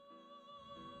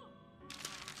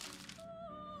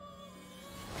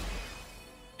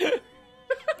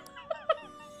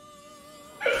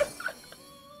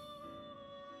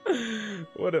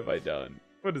 What have I done?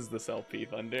 What is this LP,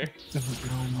 Thunder?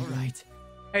 All right.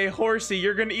 Hey, Horsey,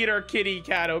 you're gonna eat our kitty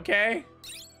cat, okay?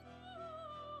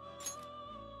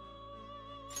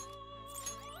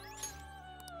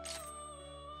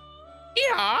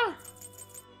 Yeah.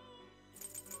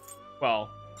 Well,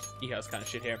 he has kind of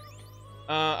shit here.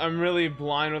 I'm really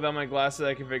blind without my glasses.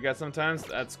 I can forget sometimes.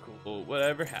 That's cool.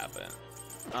 Whatever happened.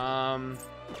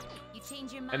 You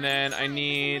change your mind. And then I Try, 'cause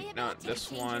need, way about not to this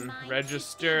change your one, mind.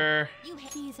 register.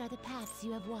 These are the paths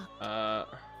you have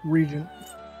walked. Regent.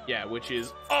 Yeah, which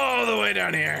is all the way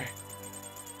down here.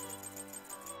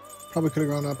 Probably could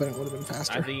have gone up and it would have been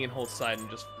faster. I think you can hold side and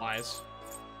just flies.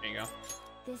 There you go.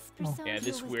 This persona Yeah,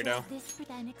 this will weirdo. withdraw This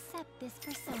then accept this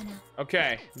persona.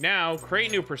 Okay, now create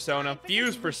new persona,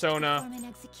 fuse persona, Perform an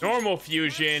execution. normal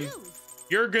fusion, Now choose.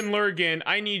 Jurgen Lurgen.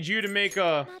 I need you to make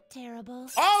a. Not terrible.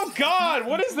 Oh God,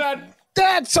 what is that?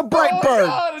 That's a bright Oh bird!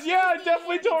 God, yeah, I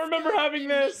definitely don't remember having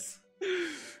this.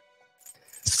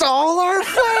 Solar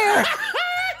flare!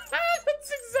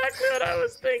 That's exactly what I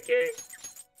was thinking.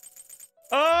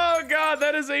 Oh God,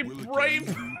 that is a Will it bright.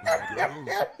 gain you,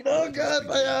 girl? Oh god,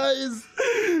 my eyes!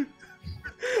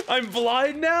 I'm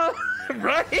blind now,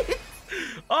 right?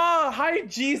 Oh, hi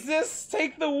Jesus,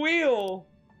 take the wheel.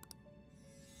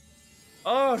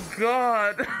 Oh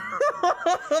God,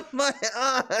 my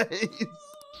eyes.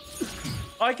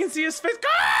 Oh, I can see his face.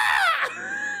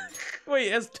 Ah! Wait,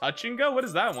 it has touch and go? What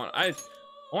is that one? I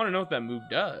want to know what that move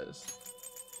does.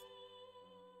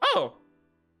 Oh,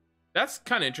 that's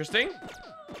kind of interesting.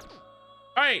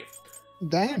 All right,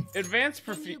 Damn. advanced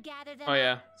Can you perfume. gather them Oh up?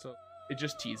 yeah, so it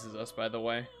just teases us, by the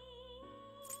way.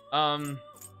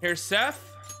 Here's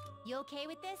Seth. You okay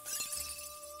with this?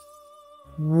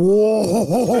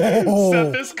 Whoa!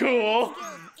 Seth is cool.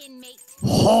 Skilled inmate.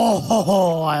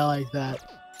 Oh, I like that.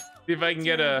 See if I can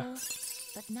get a. Terrible,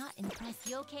 but not impressed.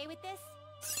 You okay with this?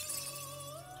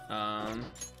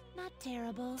 Not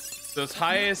terrible. Those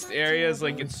highest areas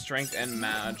like its strength and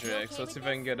magic. So let's see if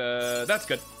I can get a. That's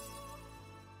good.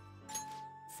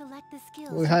 Select the skills.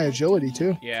 Really high you'd like to agility,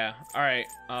 enhance. too. Yeah. All right.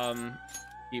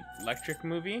 Keep electric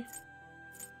movie.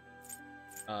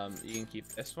 You can keep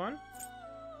this one.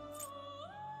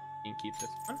 You can keep this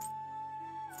one.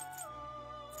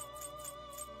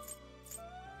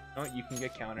 Oh, you can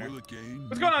get counter. Will it gain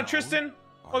What's new going on, power? Tristan?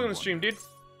 I Welcome to the stream, wonder. dude.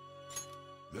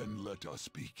 Then let us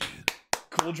begin.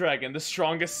 Cool Dragon, the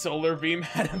strongest solar beam,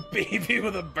 had a baby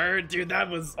with a bird. Dude, that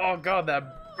was, oh God,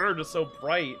 that bird was so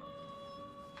bright.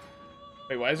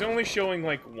 Wait, why is it only showing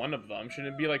like one of them?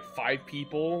 Shouldn't it be like 5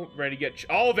 people ready to get,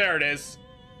 oh, there it is.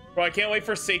 Bro, I can't wait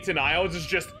for Satan Isles. It's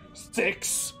just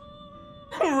 6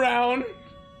 around.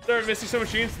 Started missing so much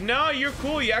streams. No, you're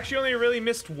cool. You actually only really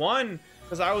missed one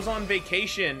because I was on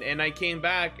vacation and I came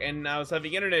back and I was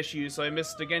having internet issues, so I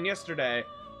missed again yesterday.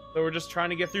 So we're just trying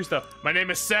to get through stuff. My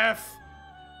name is Seth.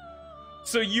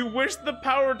 So you wish the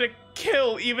power to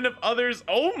kill even if others...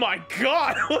 Oh my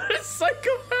God, what a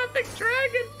psychopathic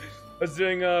dragon. I was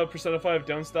doing a Persona 5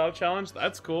 Don't Stop challenge.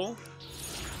 That's cool. All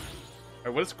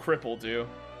right, what does cripple do?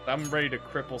 I'm ready to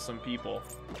cripple some people.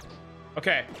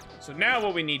 Okay, so now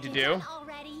what we need to You do... done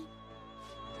already?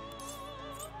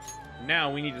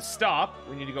 Now we need to stop.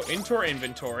 We need to go into our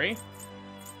inventory.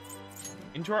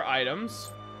 Into our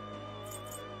items.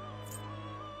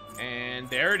 And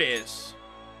there it is.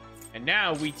 And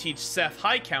now we teach Seth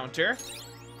high counter.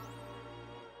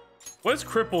 What does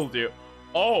cripple do?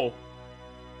 Oh.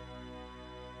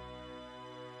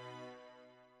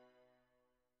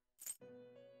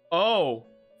 Oh.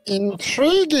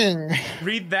 Intriguing.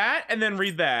 Read that and then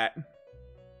read that.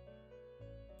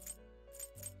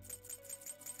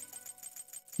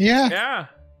 Yeah. Yeah.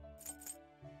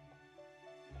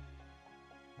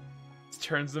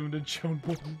 Turns them into Joan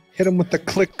Boy. Hit him with the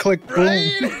click, click, boom.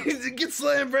 Right? Get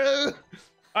slammed, bro.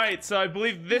 Alright, so I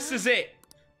believe this is it.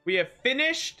 We have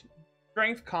finished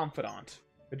Strength Confidant.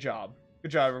 Good job.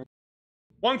 Good job, everyone.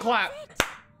 One clap.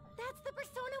 That's the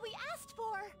persona we asked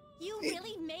for. You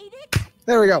really made it?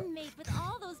 There we go. Inmate with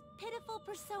all those pitiful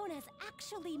personas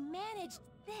actually managed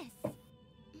this.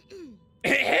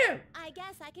 I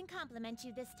guess I can compliment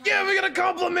you this time. Yeah, we got a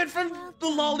compliment from Well the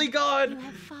done. lolly You god.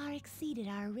 have far exceeded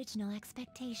our original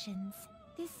expectations.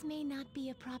 This may not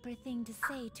be a proper thing to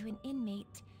say to an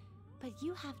inmate, but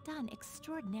you have done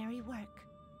extraordinary work.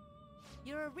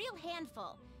 You're a real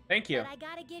handful. Thank you. But I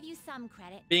gotta give you some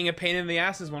credit. Being a pain in the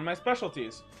ass is one of my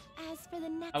specialties. As for the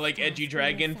next I like task Edgy we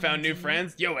Dragon, assign found new to you,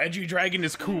 friends. Yo, Edgy Dragon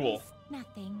is there cool. is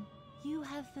nothing. You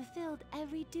have fulfilled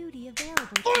every duty available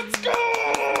to Let's you. go!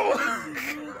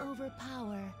 You rule over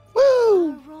power.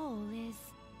 Woo! Our role is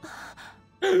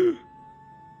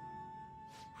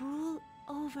rule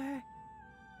over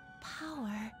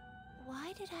power.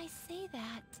 Why did I say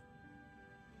that?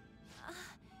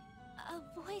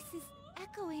 A voice is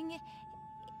echoing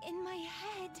in my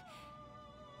head.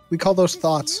 We call those The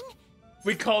thoughts. scene?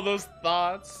 We call those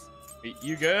thoughts.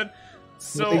 You good?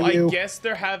 So What do you I do? guess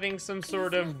they're having some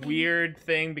sort of weird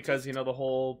thing because, you know, the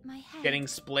whole My head. getting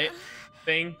split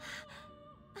thing.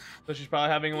 So she's probably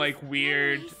having like This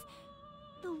weird... voice,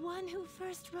 the one who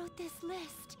first wrote this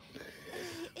list.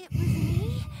 It was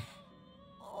me?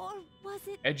 Or was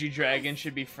it... Edgy Dragon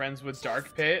should be friends with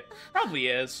Dark Pit. Probably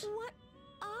is. What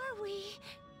are we?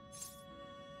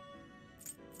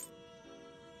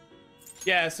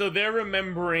 Yeah, so they're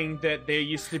remembering that there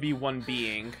used to be one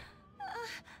being.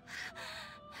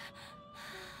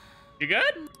 You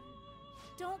good?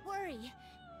 Don't worry.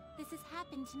 This has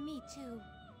happened to me too.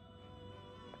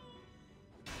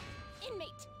 Inmate,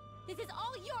 this is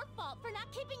all your fault for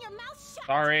not keeping your mouth shut.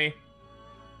 Sorry.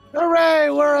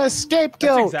 Hooray, we're a That's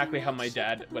scapegoat. exactly how my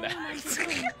dad would act.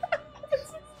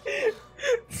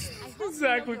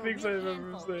 Exactly things I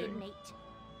remember him saying. Inmate.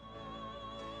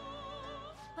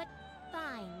 But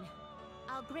fine.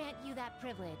 I'll grant you that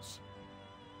privilege.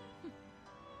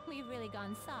 We've really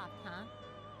gone soft, huh?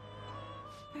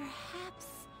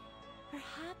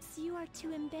 Perhaps you are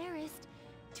too embarrassed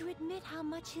to admit how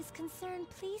much his concern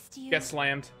pleased you. Get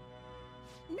slammed.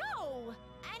 No!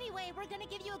 Anyway, we're gonna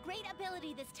give you a great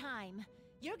ability this time.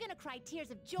 You're gonna cry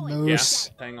tears of joy. No. Yes.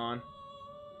 Hang on.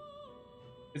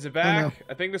 Is it back?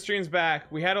 I think the stream's back.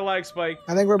 We had a lag spike.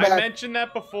 I think we're back. I mentioned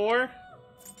that before.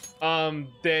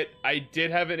 That I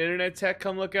did have an internet tech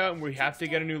come look out and we have to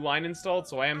get a new line installed,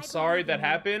 so I am sorry that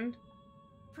happened.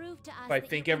 Prove to us But I that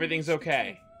think you can everything's reach the okay.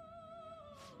 truth.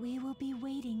 We will be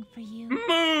waiting for you.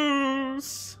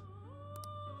 Moose!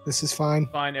 This is fine.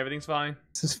 Fine, everything's fine.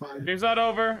 This is fine. Stream's not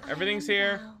over. Everything's I am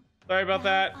here. thou, Sorry about thou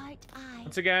that. art I.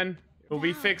 Once again, it will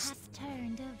be Thou fixed hast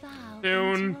turned a vow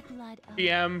soon. into a blood oath.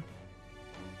 PM.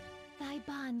 Thy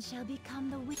bond shall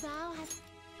become the thou hast.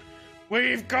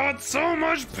 We've got so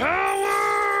much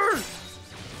power!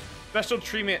 Special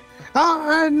treatment.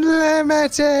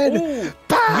 Unlimited Ooh,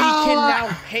 power. we can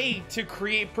now pay to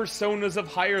create personas of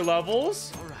higher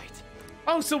levels. All right.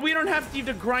 Oh, so we don't have to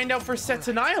even grind out for Set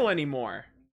Denial anymore.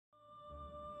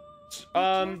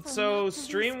 careful So not to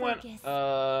stream lose went.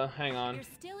 focus. Hang on. You're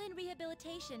still in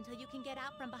rehabilitation till you can get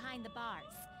out from behind the bars.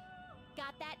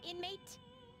 Got that, inmate?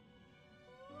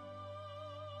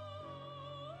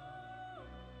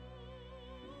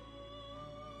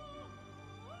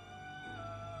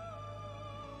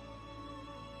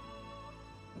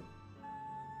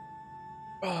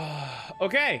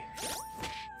 Okay.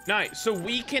 Nice. So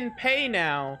we can pay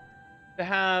now to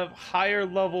have higher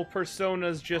level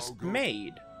personas just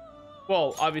made.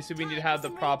 Well, obviously we need to have the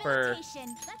Time for some proper,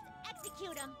 rehabilitation. Let's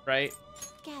execute 'em. right?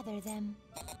 Gather them.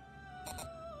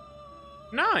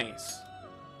 Nice.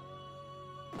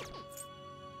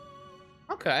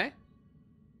 Okay.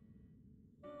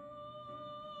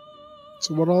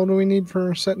 So what all do we need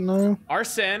for setting now?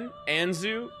 Arsene,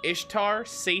 Anzu, Ishtar,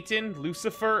 Satan,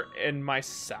 Lucifer, and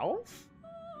myself?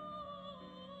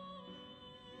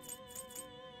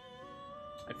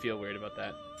 I feel weird about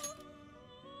that.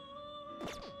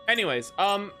 Anyways,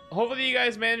 hopefully you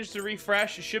guys managed to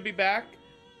refresh. It should be back.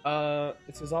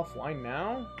 It says offline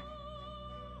now.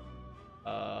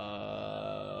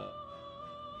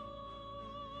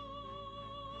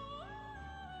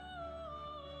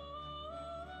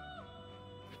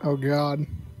 Oh God.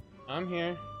 I'm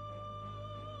here.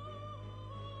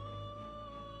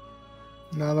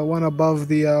 Now the one above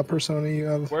the persona you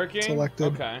have Working?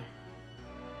 selected. Okay.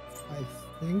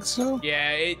 I think so.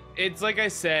 Yeah, it's like I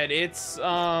said, it's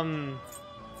what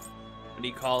do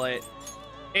you call it?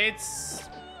 It's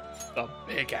the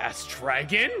big ass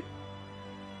dragon.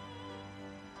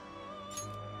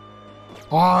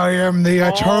 I am the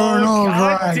eternal Oh,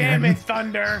 God dragon. damn it,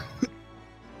 Thunder.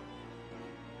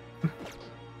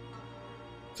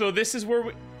 So this is where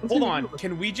we hold on.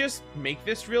 Can we just make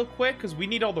this real quick? Because we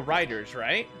need all the riders,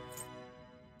 right?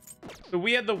 So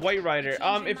we had the White Rider.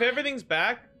 If everything's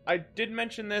back, I did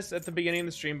mention this at the beginning of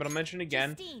the stream, but I'll mention it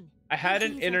again. Justine, I had an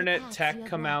these are the internet paths tech you have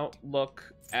come out walked.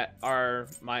 look at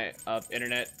my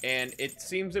internet, and it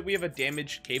seems that we have a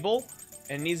damaged cable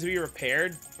and it needs to be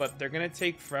repaired, but they're gonna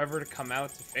take forever to come out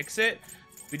to fix it.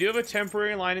 We do have a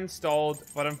temporary line installed,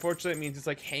 but unfortunately it means it's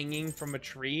like hanging from a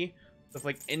tree. So if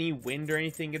like any wind or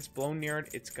anything gets blown near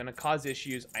it, it's gonna cause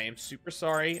issues. I am super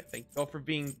sorry. Thank you all for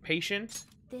being patient.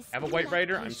 This I have a you White lack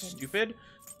Rider. I'm patience. stupid.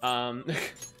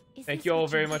 Is Thank this you all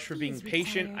what very your much for being disease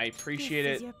patient. required? I appreciate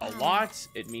This is it your a power. lot.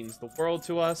 It means the world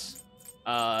to us.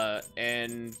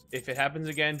 And if it happens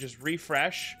again, just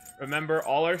refresh. Remember,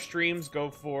 all our streams go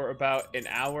for about an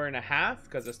hour and a half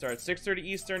because it starts 6:30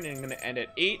 Eastern and I'm going to end at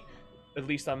 8, at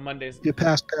least on Mondays. You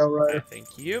passed Pale Rider.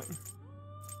 Thank you. This is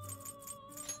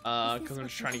Because I'm what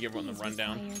just trying to your give everyone the disease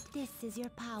rundown. required. This is your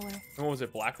power. And what was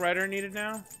it? Black Rider needed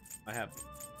now? I have,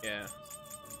 yeah.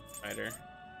 Rider.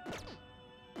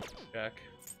 Check.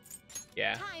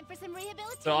 Yeah. Time for some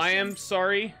rehabilitation. So I am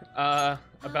sorry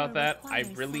about that. I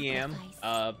requires really am.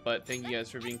 sacrifice. But thank you guys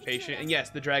for being patient. And yes,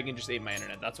 the dragon just ate my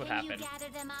internet. That's what Can you happened.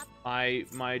 gather them up? My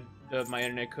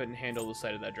internet couldn't handle the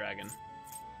sight of that dragon.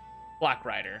 Black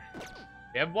Rider.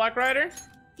 You have Black Rider?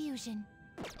 Fusion.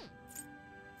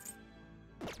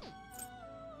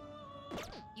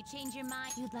 You change your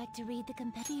mind. You'd like to read the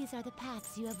These are the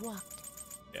paths you have walked.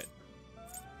 Shit.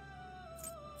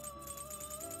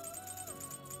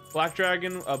 Black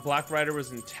Dragon, Black Rider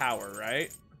was in Tower,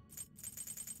 right?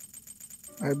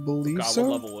 I believe God, so.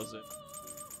 what level was it?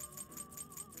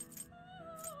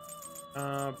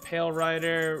 Pale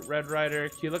Rider, Red Rider.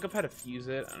 Can you look up how to fuse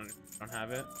it? I don't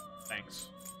have it. Thanks.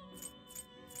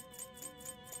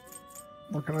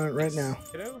 Working on it right now.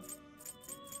 Kiddo?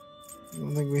 I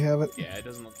don't think we have it. Yeah, it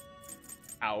doesn't look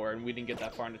Tower, and we didn't get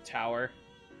that far into Tower.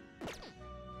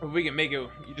 If we can make it.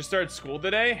 You just started school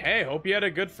today? Hey, hope you had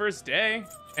a good first day.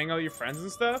 Hang out with your friends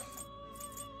and stuff.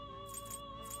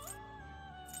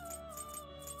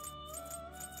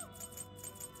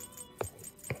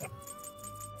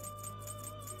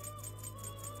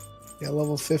 Yeah,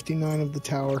 level 59 of the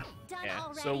tower. Done Yeah.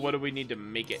 already? So what do we need to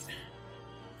make it?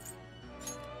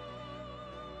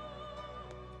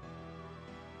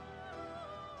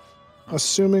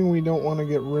 Assuming we don't want to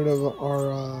get rid of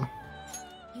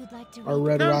You'd like to our read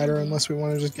Red the Rider These unless we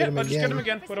want to just get him I'll just again. get him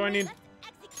again. What do I need?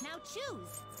 Now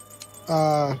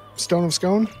choose. Stone of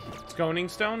Scone? Sconing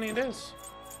Stone, it is.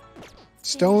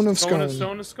 Stone of Scone of Scone.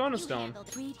 Stone of Scone of You Stone.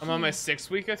 handled read I'm on my here. 6th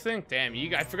week, I think. Damn,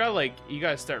 I forgot, like, you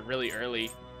guys start really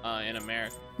early in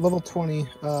America. Level 20,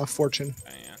 Fortune.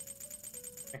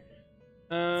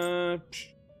 Oh, yeah.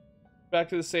 Back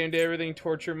to the same day, everything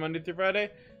torture Monday through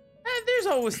Friday. There's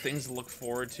always things to look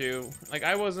forward to. Like,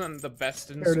 I wasn't the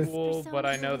best in There it is. school, but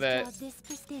I know that, This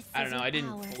I don't is know, your I didn't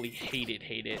power. fully hate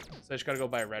it. So I just gotta go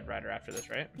buy a Red Rider after this,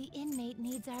 right? The inmate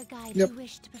needs our guide. Yep. You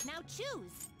wish to now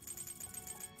choose.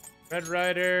 Red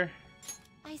Rider.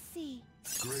 I see.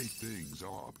 Great things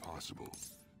are possible.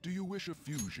 Do you wish a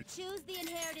fusion? Choose the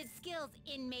inherited skills,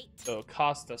 inmate. So it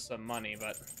cost us some money,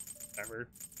 but whatever.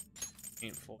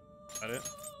 Ain't full about it.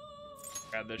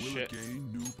 Grab this Will shit. gain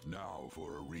noob now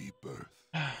for a rebirth.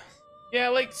 Yeah,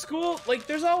 like school, like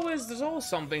there's always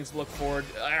some things to look forward.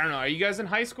 I don't know. Are you guys in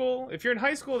high school? If you're in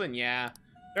high school, then yeah,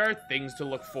 there are things to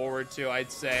look forward to.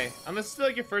 I'd say, unless it's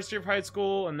like your first year of high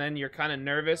school and then you're kind of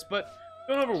nervous, but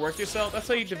don't overwork yourself. That's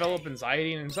how you develop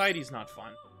anxiety, and anxiety's not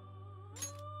fun.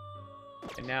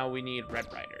 And now we need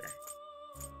Red Rider.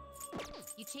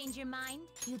 You change your mind?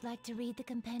 You'd like to read the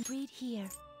compendium? Read here.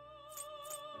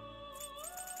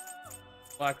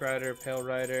 Black Rider, Pale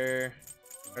Rider,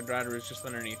 Red Rider is just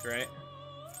underneath, right?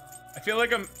 I feel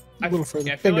like I'm. A little further.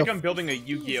 Yeah, I feel like Bingo. I'm building a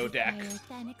Yu-Gi-Oh Easy deck. prayer,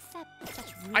 then accept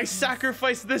such I rudeness.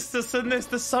 sacrificed this to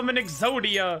summon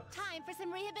Exodia. Time for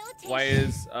some rehabilitation. Why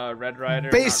is Red Rider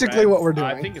not Basically red? what we're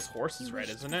I doing. think his horse is You red,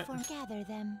 wish isn't to it? Gather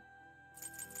them.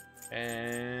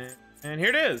 And here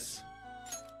it is.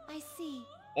 I see.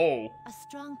 Oh, A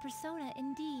strong persona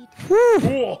indeed.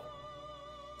 cool.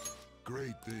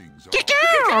 Great things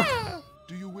are.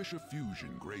 Do you wish a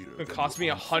fusion greater? It than cost me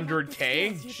your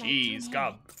 100K. Jeez,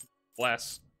 God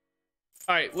bless.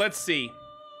 All right, let's see.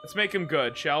 Let's make him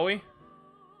good, shall we?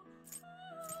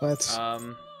 Let's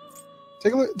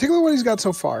take a look at what he's got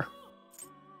so far.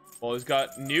 Well, he's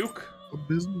got nuke,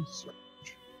 Abysmal Surge.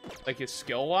 like his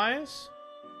skill wise.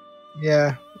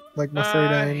 Yeah, like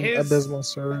Mafredo his- Abysmal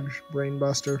Surge,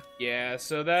 Brainbuster. Yeah,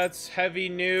 so that's heavy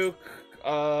nuke,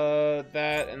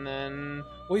 that, and then...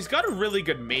 Well, he's got a really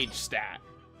good mage stat.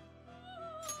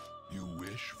 You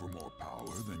wish for more power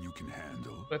than you can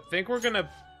handle. I think we're gonna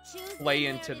Choose the play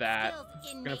into inherited that. skills,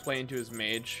 We're gonna inmate. play into his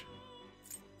mage.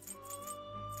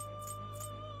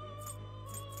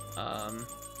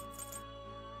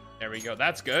 There we go.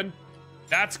 That's good.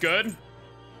 That's good.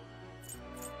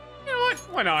 You know what?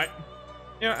 Why not?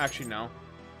 You know, actually, no.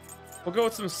 We'll go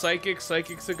with some psychic.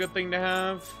 Psychic's a good thing to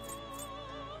have.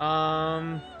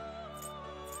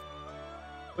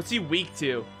 What's he weak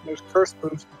to? There's Curse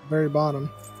Boost at the very bottom.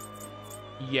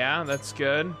 Yeah, that's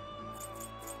good.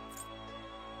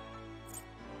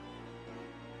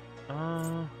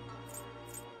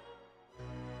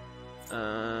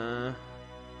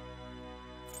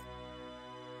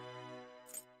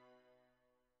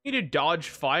 Need to dodge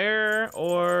fire,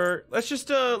 or let's just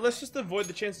avoid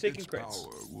the chance of taking Its crits.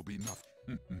 power will be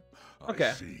nothing.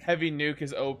 Okay, heavy nuke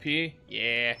is OP.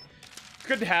 Yeah,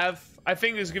 good to have. I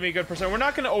think this is gonna be a good percent. We're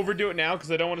not gonna overdo it now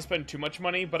because I don't want to spend too much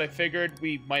money, but I figured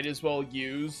we might as well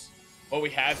use what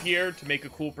we have here to make a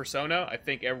cool persona. I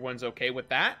think everyone's okay with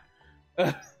that.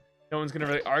 No one's gonna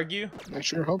really argue. I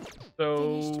sure hope.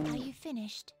 So Finished. Are you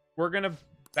finished? we're gonna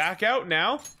Back out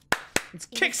now. Let's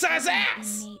kick Sai's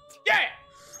ass! Yeah!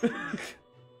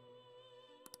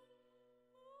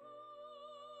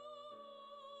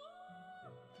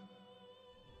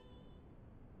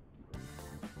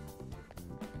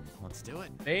 Let's do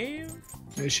it. Dave?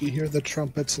 May she hear the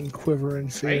trumpets and quiver in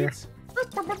fear. Right?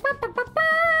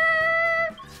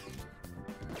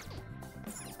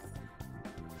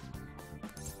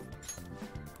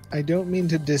 I don't mean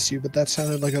to diss you, but that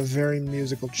sounded like a very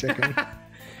musical chicken.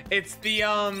 It's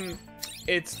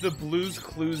the Blue's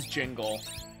Clues jingle.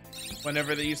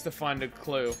 Whenever they used to find a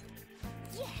clue.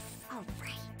 Yes, all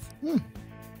right.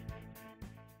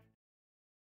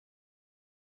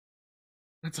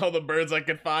 That's all the birds I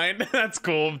could find. That's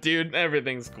cool, dude.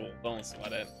 Everything's cool. Don't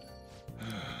sweat it.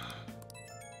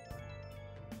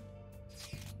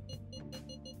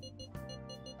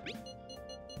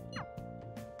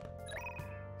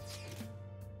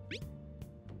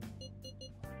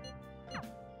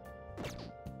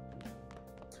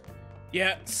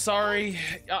 Yeah, sorry.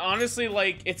 Honestly,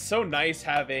 like, it's so nice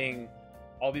having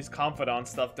all these confidant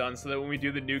stuff done so that when we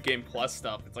do the New Game Plus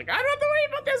stuff, it's like, I don't have to worry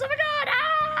about this. Oh my god!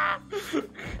 Ah!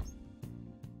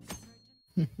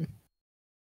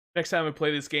 Next time we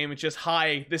play this game, it's just,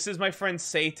 hi, this is my friend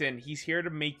Satan. He's here to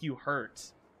make you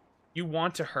hurt. You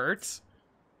want to hurt?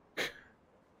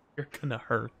 You're gonna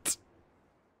hurt.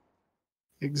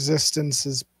 Existence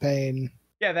is pain.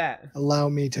 Yeah, that. Allow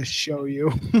me to show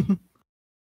you.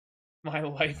 My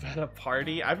life at a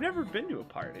party? I've never been to a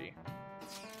party.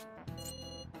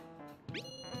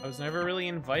 I was never really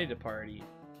invited to a party.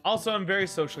 Also, I'm very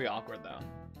socially awkward, though.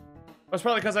 That's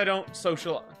probably because I don't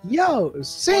social... Yo,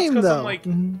 same well, though. I'm, like,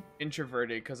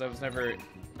 introverted, because I was never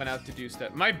went out to do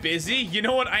stuff. Am I busy? You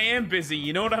know what? I am busy.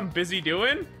 You know what I'm busy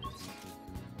doing?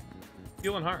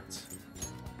 Stealing hearts.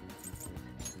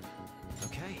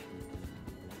 Okay.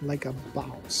 Like a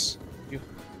boss.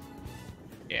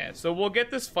 Yeah, so we'll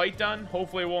get this fight done.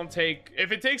 Hopefully it won't take...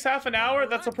 If it takes half an hour,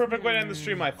 that's a perfect way to end the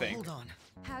stream, I think. Hold on.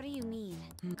 How do you mean?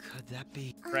 Could that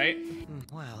be? Right?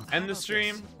 Well, End the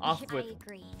stream off with I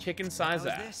agree. kicking Sai's how's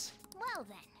ass. this? Well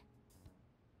then.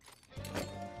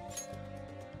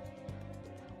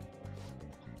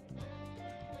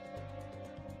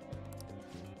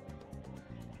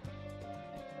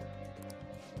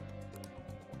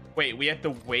 Wait, we have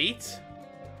to wait?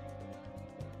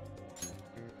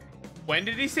 When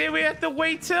did he say we have to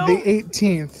wait till? The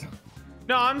 18th.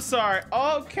 No, I'm sorry.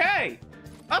 Okay.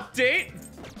 Update.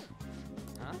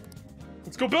 Huh?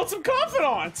 Let's go build some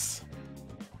confidants.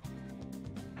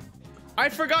 I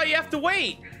forgot you have to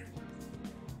wait.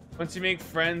 Once you make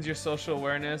friends, your social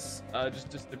awareness just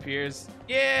disappears.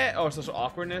 Yeah. Or social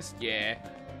awkwardness. Yeah.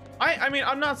 I mean,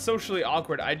 I'm not socially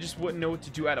awkward. I just wouldn't know what to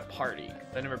do at a party.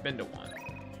 I've never been to one.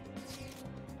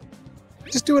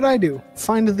 Just do what I do.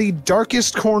 Find the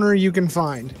darkest corner you can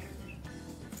find.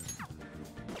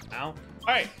 Ow. All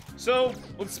right. So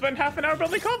let's spend half an hour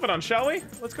building confidants, shall we?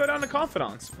 Let's go down to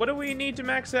confidants. What do we need to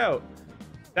max out?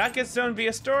 That gets done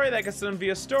via story. That gets done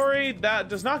via story. That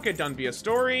does not get done via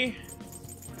story.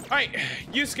 All right,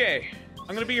 Yusuke,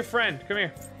 I'm gonna be your friend. Come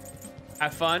here.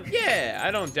 Have fun. Yeah,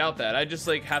 I don't doubt that. I just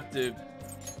like have to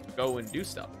go and do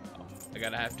stuff. I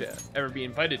gotta have to ever be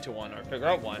invited to one or figure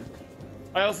out one.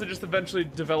 I also just eventually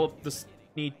developed this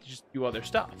need to just do other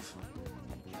stuff.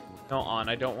 No, on.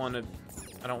 I don't want to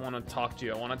talk to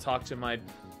you. I want to talk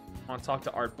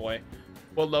to Art Boy.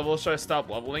 What level should I stop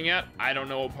leveling at? I don't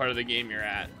know what part of the game you're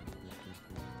at.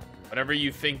 Whatever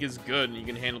you think is good and you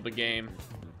can handle the game.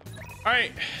 All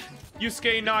right,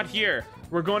 Yusuke not here.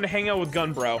 We're going to hang out with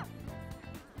Gunbro.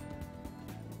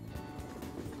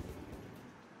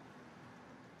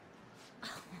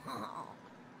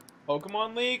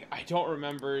 Pokemon League? I don't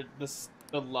remember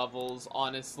the levels,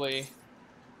 honestly.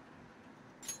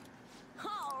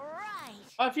 All right.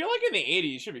 I feel like in the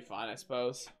 80s should be fine, I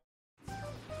suppose.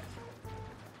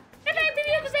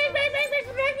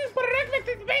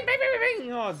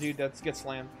 Oh, dude, that's get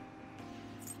slammed.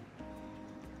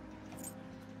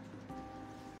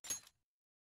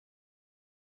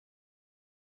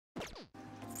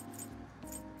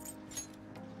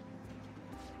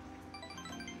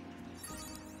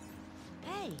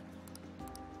 Hey.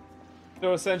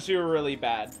 So essentially, we're really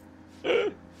bad.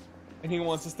 And he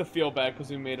wants us to feel bad because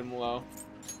we made him low.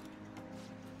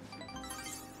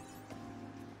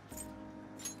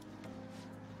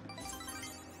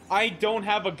 I don't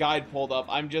have a guide pulled up.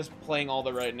 I'm just playing all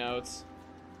the right notes.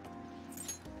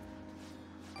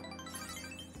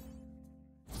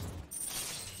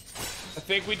 I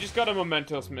think we just got a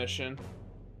Mementos mission.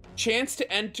 Chance to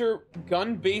enter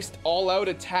gun-based all-out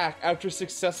attack after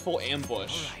successful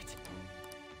ambush. All right.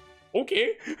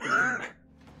 Okay.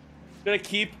 Should I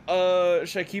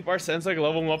keep our Sensei,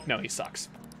 level him up? No, he sucks.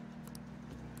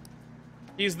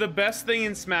 He's the best thing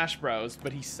in Smash Bros,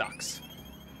 but he sucks.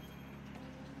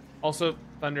 Also,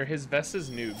 Thunder, his vest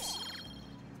is noobs.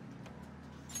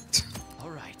 All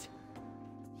right.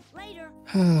 Later.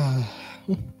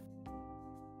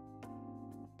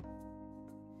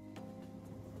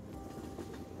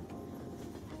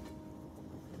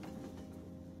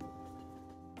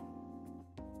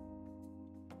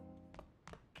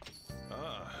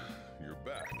 You're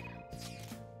back.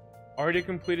 Already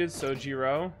completed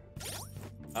Sojiro.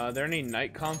 Are there any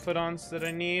Night Confidants that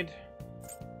I need?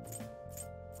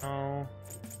 Oh.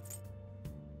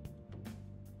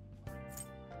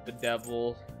 The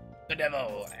devil. The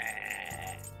devil.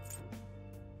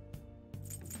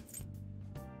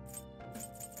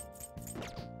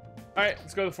 Alright,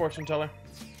 let's go to the fortune teller.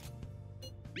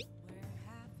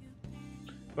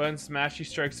 Go ahead and smash. He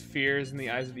strikes fears in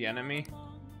the eyes of the enemy.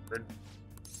 Bird.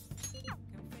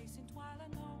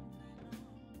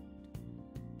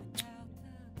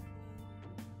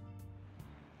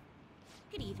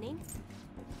 Good evening.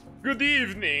 Good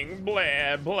evening,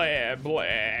 blah, blah, blah.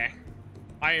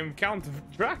 I am Count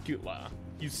Dracula.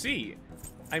 You see,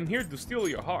 I'm here to steal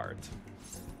your heart.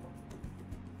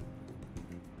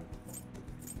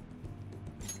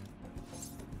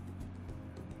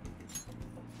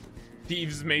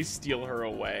 Thieves may steal her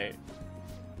away.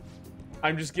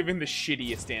 I'm just giving the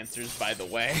shittiest answers, by the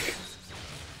way.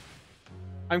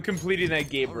 I'm completing that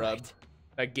Gabe run.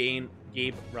 That Gabe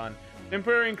run.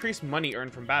 Temporary increased money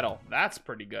earned from battle. That's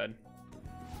pretty good.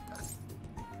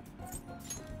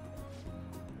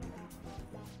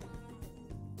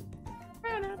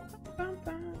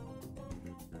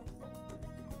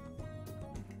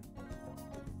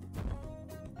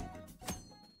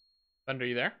 Thunder,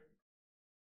 you there?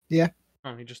 Yeah.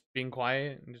 Oh, you just being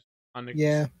quiet and just under.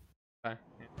 Yeah. Okay.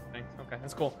 Yeah, thanks. Okay,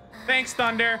 that's cool. Thanks,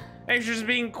 Thunder. Thanks for just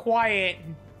being quiet.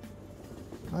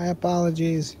 My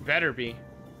apologies. Better be.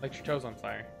 Light your toes on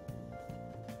fire.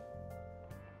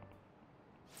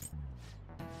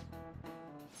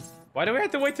 Why do we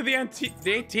have to wait till the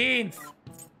 18th?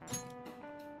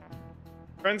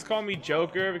 Friends call me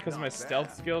Joker because of my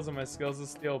stealth skills and my skills to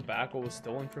steal back what was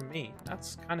stolen from me.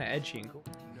 That's kind of edgy and cool.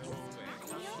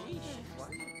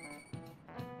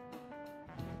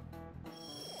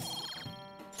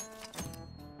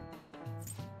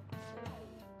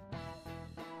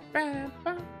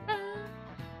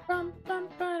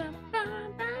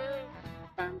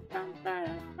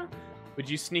 Would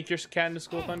you sneak your cat into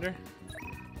school, Thunder?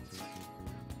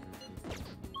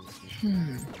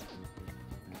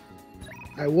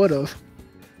 I would have.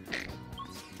 I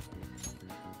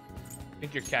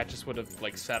think your cat just would have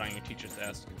like sat on your teacher's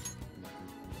desk.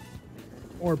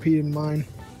 Or peed in mine.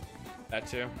 That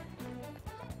too.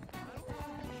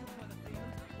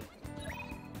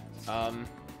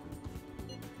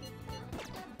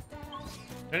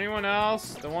 Anyone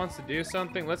else that wants to do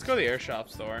something? Let's go to the air shop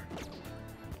store.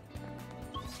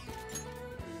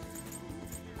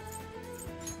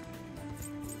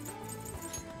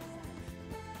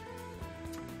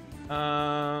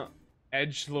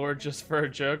 Edgelord just for a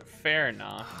joke? Fair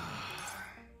enough.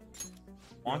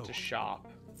 Want to shop.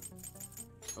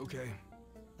 Okay.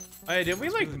 Hey, did we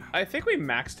like? I think we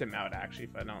maxed him out actually,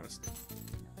 if I'm honest.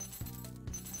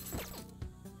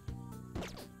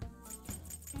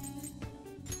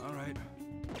 All right.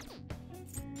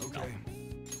 Okay.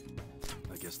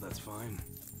 I guess that's fine.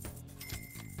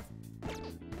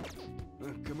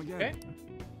 Come again. Okay.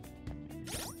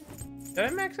 Did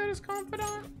I max out his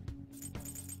confidant?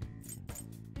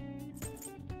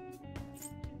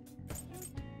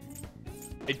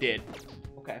 I did.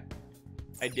 Okay.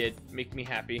 I did. Make me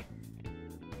happy.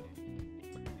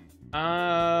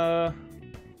 Well,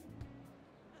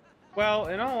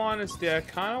 in all honesty, I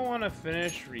kind of want to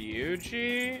finish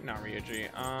Ryuji. Not Ryuji.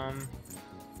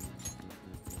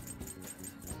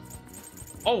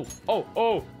 Oh!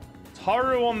 It's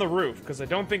Haru on the roof, because I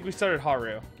don't think we started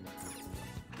Haru.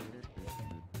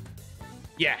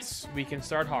 Yes, we can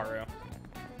start Haru.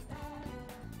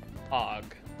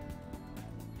 Hog.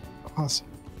 Awesome.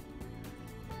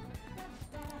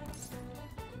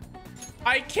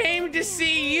 I came to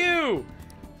see you!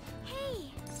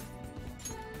 Hey,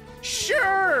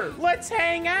 Sure, let's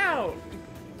hang out!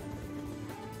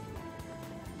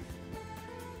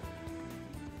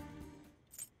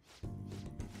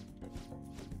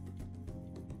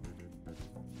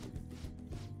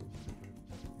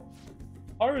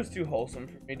 Haru's too wholesome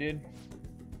for me, dude.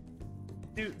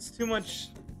 Dude, it's too much,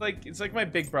 like, it's like my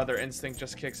big brother instinct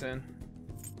just kicks in.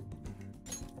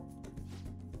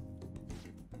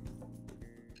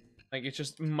 Like, it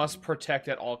just must protect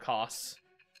at all costs.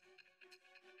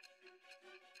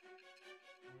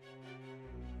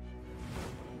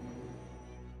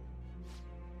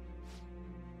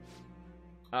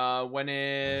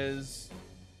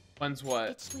 When's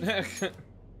what? I think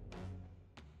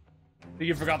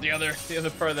you forgot the other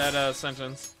part of that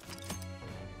sentence.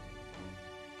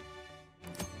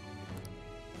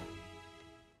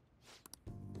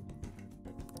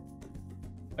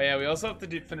 Oh yeah, we also have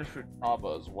to finish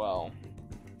Futaba as well.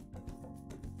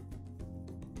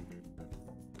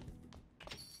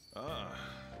 Ah,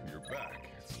 you're back.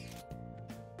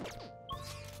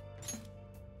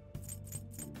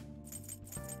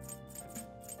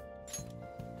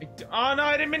 Oh no,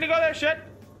 I didn't mean to go there, shit!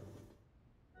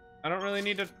 I don't really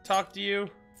need to talk to you.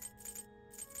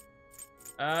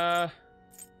 Uh-oh.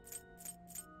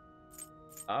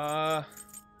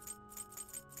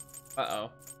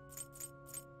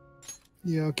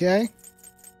 You okay?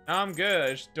 No, I'm good.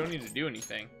 I just don't need to do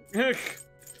anything.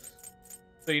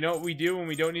 So you know what we do when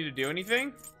we don't need to do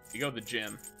anything? We go to the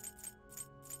gym.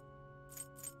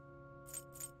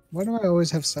 Why do I always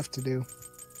have stuff to do?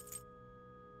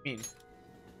 Mean.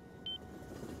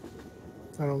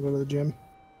 I don't go to the gym.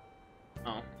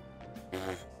 Oh.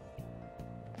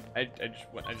 I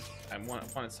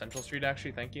wanted Central Street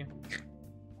actually, thank you.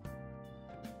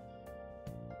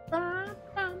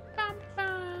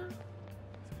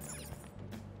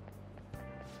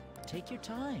 Take your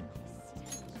time.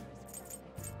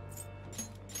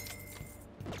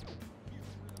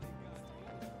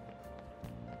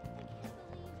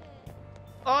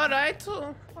 Alright,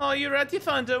 oh, you ready,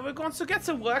 Thunder? We're going to get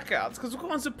some workouts, because we're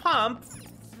going to pump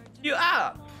you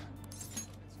up.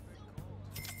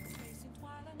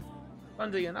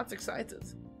 Thunder, you're not excited.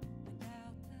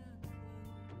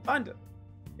 Thunder.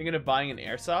 You're gonna buying an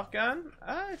airsoft gun?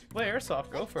 If you play airsoft,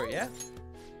 go for it, yeah.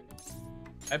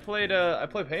 I played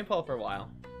paintball for a while.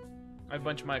 I have a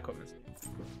bunch of my equipment.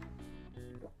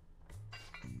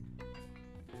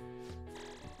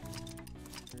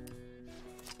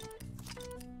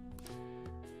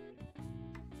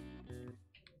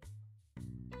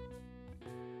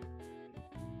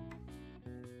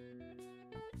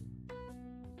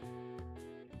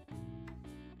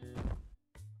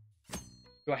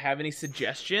 Do I have any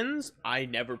suggestions? I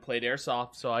never played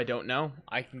airsoft, so I don't know.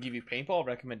 I can give you paintball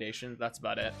recommendations. That's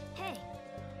about it. Hey.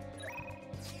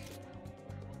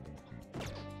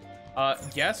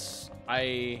 Yes,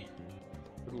 I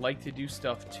would like to do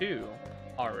stuff too,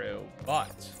 Haru,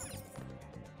 but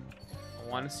I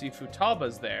want to see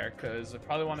Futaba's there, because I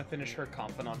probably want to finish her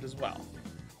Confidant as well.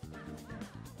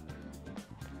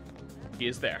 He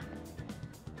is there.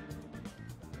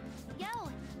 Yo.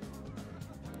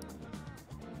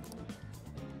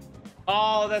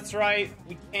 Oh, that's right.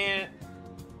 We can't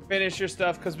finish your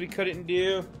stuff because we couldn't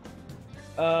do,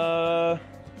 what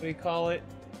do we call it?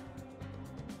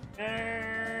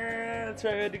 That's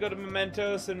right, we had to go to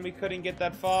Mementos and we couldn't get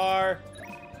that far.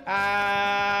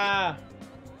 I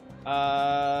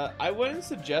wouldn't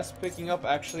suggest picking up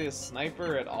actually a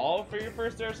sniper at all for your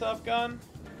first airsoft gun,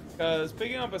 because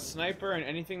picking up a sniper in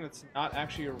anything that's not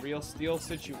actually a real steal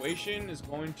situation is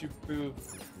going to prove...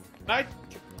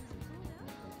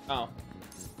 Oh.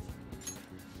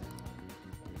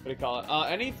 What do you call it?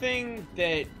 Anything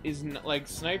that is like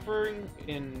snipering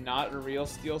in not a real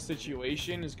steal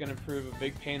situation is going to prove a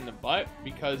big pain in the butt,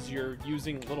 because you're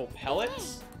using little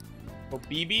pellets, so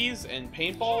BBs and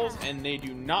paintballs, and they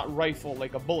do not rifle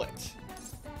like a bullet.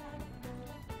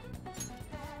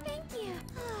 Thank you.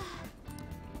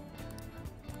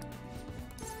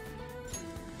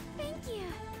 Thank you.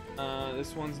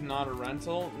 This one's not a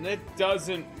rental. It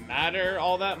doesn't matter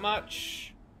all that much.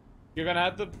 You're gonna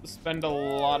have to spend a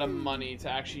lot of money to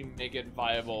actually make it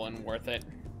viable and worth it.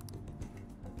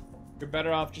 You're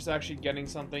better off just actually getting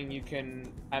something you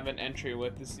can have an entry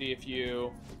with to see if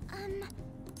you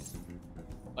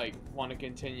like want to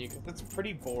continue, because it's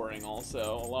pretty boring.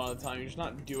 Also, a lot of the time you're just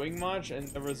not doing much, and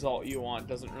the result you want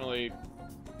doesn't really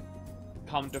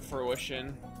come to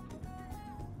fruition.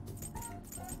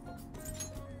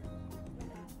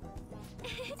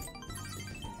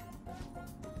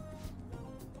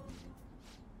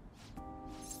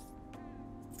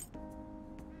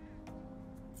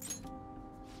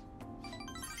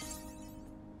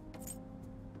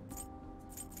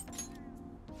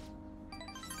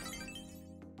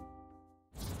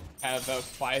 Have about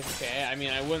 5K. I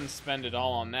mean, I wouldn't spend it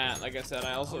all on that. Like I said,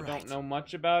 I also don't know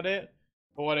much about it.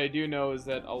 But what I do know is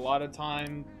that a lot of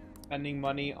time spending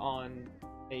money on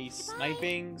a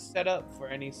sniping setup for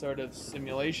any sort of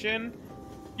simulation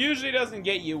usually doesn't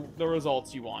get you the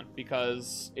results you want,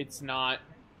 because it's not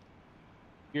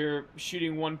you're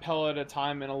shooting one pellet at a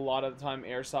time, and a lot of the time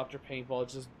airsoft or paintball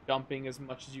is just dumping as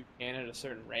much as you can at a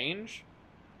certain range,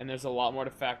 and there's a lot more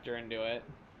to factor into it.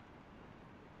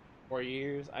 4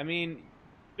 years. I mean,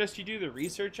 just you do the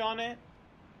research on it.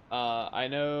 I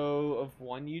know of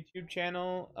one YouTube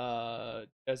channel,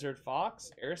 Desert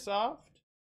Fox Airsoft,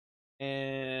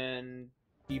 and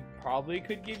he probably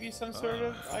could give you some sort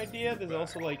of idea. There's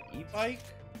also like e-bike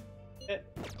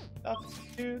stuff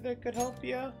too that could help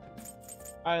you.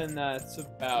 And that's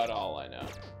about all I know.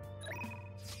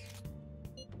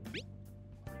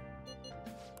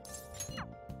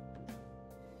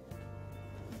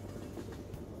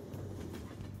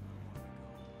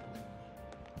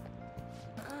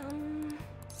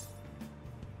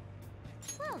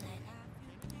 Well then.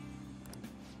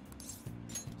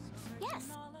 Yes.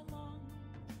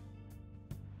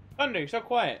 Thunder, you're so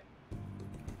quiet.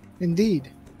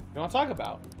 Indeed. You want to talk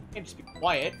about? You can't just be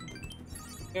quiet.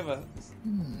 You have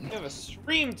a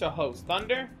stream to host,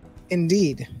 Thunder.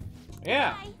 Indeed.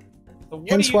 Yeah. So what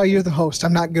Hence do you why think? you're the host.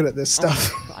 I'm not good at this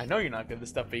stuff. I know you're not good at this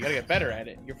stuff, but you gotta get better at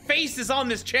it. Your face is on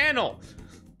this channel.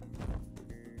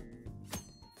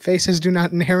 Faces do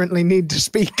not inherently need to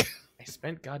speak. I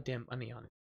spent goddamn money on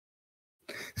it.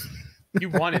 You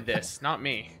wanted this, not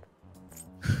me.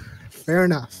 Fair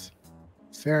enough.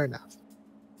 Fair enough.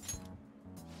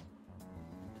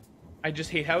 I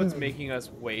just hate how it's making us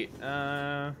wait.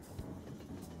 Voltash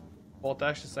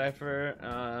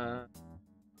Decipher.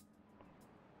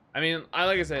 I mean,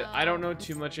 like I said, I don't know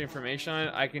too much information on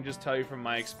it. I can just tell you from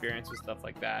my experience with stuff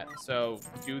like that. So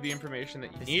do the information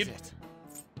that you need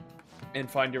and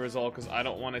find your result, because I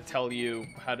don't want to tell you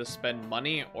how to spend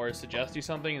money or suggest you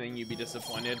something and then you'd be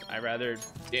disappointed. I rather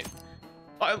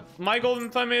my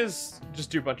golden thumb is just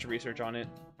do a bunch of research on it.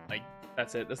 Like,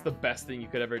 that's it. That's the best thing you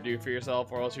could ever do for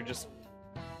yourself, or else you're just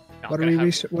not What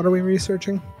are we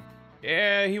researching?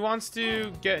 Yeah, he wants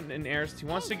to get into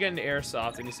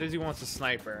airsoft, and he says he wants a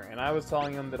sniper. And I was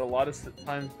telling him that a lot of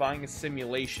times buying a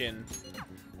simulation,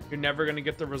 you're never gonna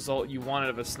get the result you want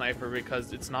out of a sniper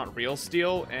because it's not real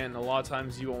steel, and a lot of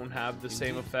times you won't have the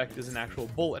same effect as an actual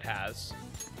bullet has.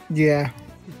 Yeah.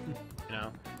 You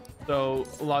know, so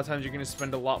a lot of times you're gonna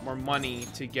spend a lot more money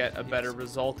to get a better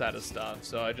result out of stuff.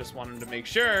 So I just want him to make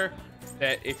sure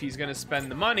that if he's gonna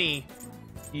spend the money,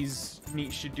 he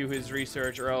should do his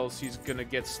research, or else he's gonna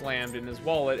get slammed in his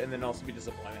wallet and then also be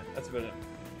disappointed. That's about it.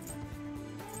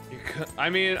 I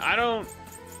mean, I don't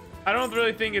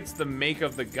really think it's the make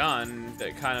of the gun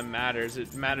that kind of matters.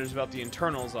 It matters about the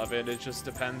internals of it. It just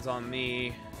depends on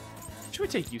the. Should we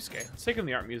take Yusuke? Let's take him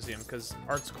to the art museum because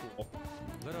art's cool.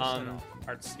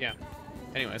 Art's, yeah.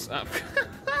 Anyways, I'm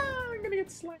gonna get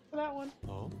slammed for that one.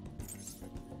 Oh.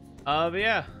 But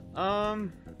yeah.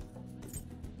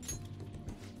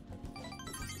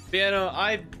 Yeah, no,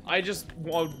 I just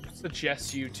would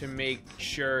suggest you to make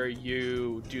sure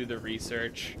you do the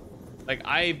research. Like,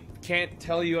 I can't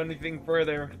tell you anything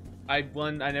further. I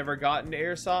never got into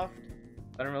airsoft.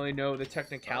 I don't really know the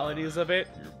technicalities of it.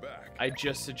 I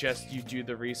just suggest you do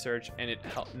the research, and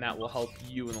that will help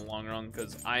you in the long run.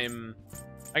 Because I can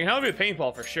help you with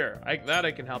paintball for sure. I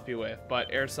can help you with, but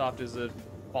airsoft is a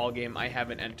ball game I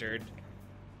haven't entered.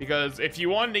 Because if you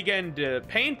wanted to get into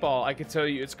paintball, I could tell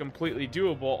you it's completely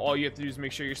doable. All you have to do is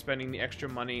make sure you're spending the extra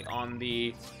money on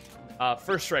the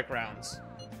first strike rounds.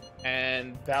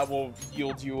 And that will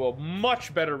yield you a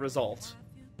much better result.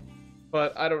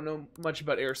 But I don't know much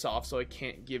about airsoft, so I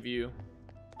can't give you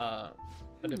a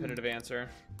definitive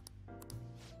answer.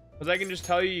 Because I can just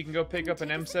tell you can go pick up an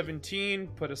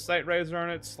M17, put a sight riser on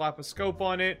it, slap a scope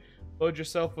on it, load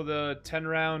yourself with a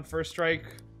 10-round first strike,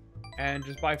 and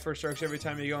just buy first strikes every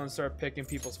time you go and start picking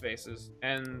people's faces.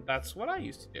 And that's what I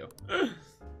used to do.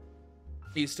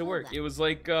 It used to work. It was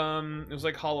like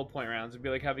hollow point rounds. It'd be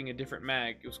like having a different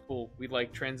mag. It was cool. We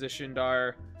like transitioned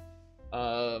our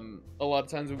a lot of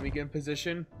times when we get in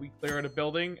position, we clear out a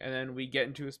building and then we get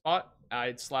into a spot.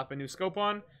 I'd slap a new scope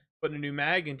on, put in a new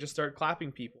mag, and just start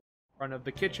clapping people in front of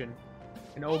the kitchen.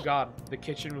 And oh god, the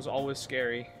kitchen was always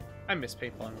scary. I miss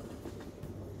paintballing.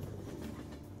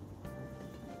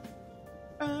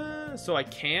 So I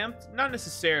camped? Not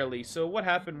necessarily. So what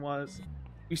happened was,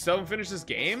 we still haven't finished this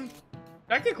game?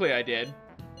 Technically I did.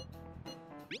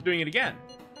 Doing it again.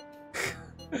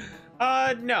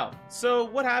 No. So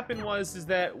what happened is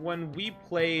that when we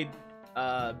played,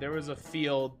 there was a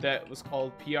field that was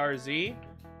called PRZ,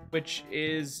 which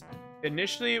is,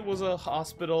 initially it was a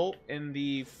hospital in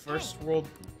the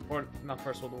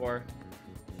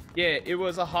Yeah, it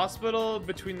was a hospital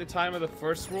between the time of the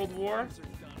First World War,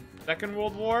 Second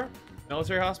World War,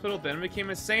 military hospital, then it became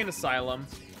a insane asylum,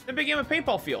 then became a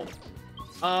paintball field.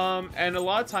 And a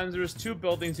lot of times there was 2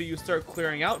 buildings that you start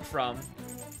clearing out from,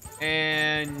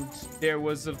 and there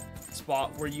was a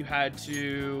spot where you had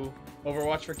to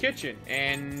overwatch for kitchen,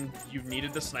 and you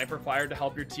needed the sniper fire to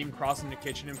help your team cross into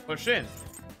kitchen and push in.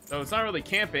 So it's not really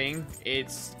camping,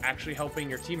 it's actually helping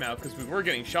your team out, because we were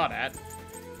getting shot at.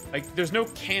 Like, there's no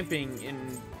camping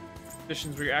in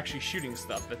positions where you're actually shooting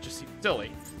stuff. That just seems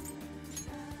silly.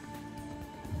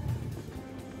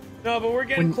 No, but we're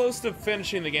getting close to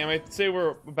finishing the game. I'd say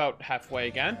we're about halfway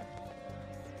again.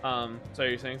 So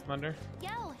you're saying, Thunder? Yo,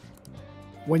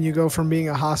 When you go from being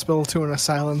a hospital to an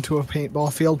asylum to a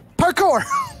paintball field, parkour.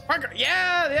 Parker,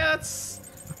 yeah, that's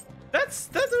there's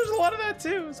a lot of that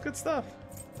too. It's good stuff.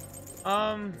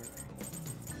 Go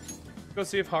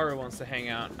see if Haru wants to hang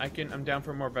out. I'm down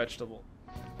for more vegetable.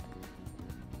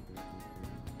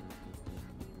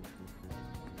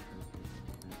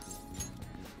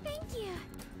 thank you.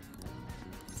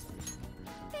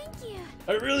 Thank you.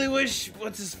 I really wish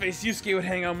what's his face Yusuke would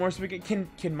hang out more so we can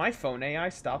my phone AI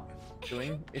stop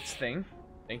doing its thing?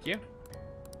 Thank you.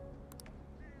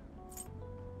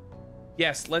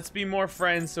 Yes, let's be more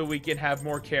friends so we can have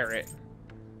more carrot.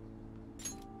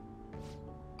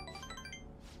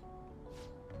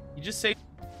 You just say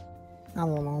I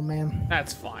don't know, man.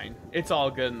 that's fine. It's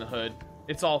all good in the hood.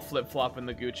 It's all flip-flop in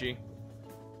the Gucci.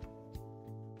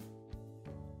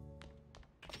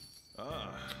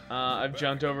 I've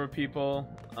jumped over people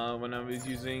when I was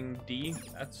using D.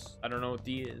 I don't know what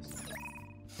D is.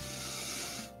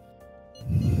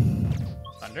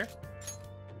 Thunder?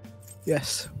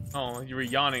 Yes. Oh, you were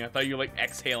yawning. I thought you were like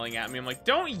exhaling at me. I'm like,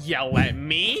 don't yell at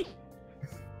me.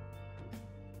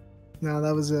 No,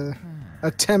 that was a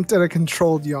attempt at a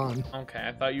controlled yawn. Okay,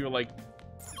 I thought you were like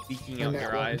leaking out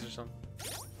your eyes or something.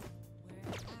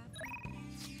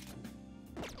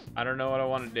 I don't know what I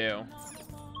want to do.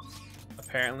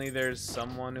 Apparently there's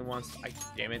someone who wants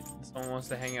damn it, someone wants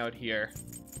to hang out here.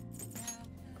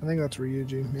 I think that's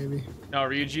Ryuji, maybe. No,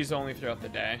 Ryuji's only throughout the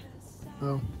day.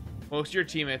 Oh. Most of your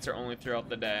teammates are only throughout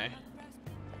the day.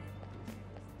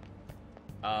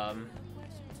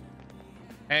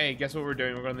 Hey, guess what we're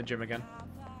doing? We're going to the gym again.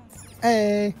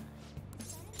 Hey.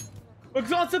 We're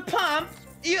going to pump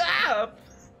you up!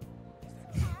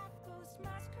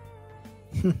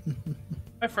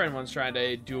 My friend once tried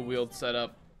a dual wield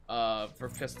setup for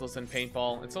pistols and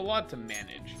paintball. It's a lot to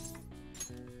manage.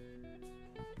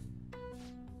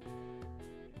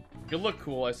 You look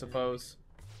cool, I suppose.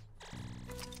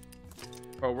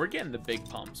 Bro, we're getting the big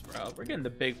pumps, bro. We're getting the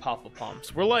big pop of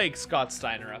pumps. We're like Scott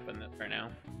Steiner up in this right now.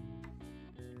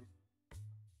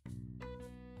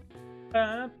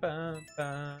 I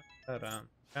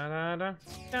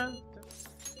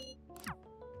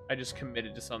just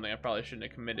committed to something I probably shouldn't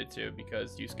have committed to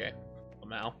because Yusuke.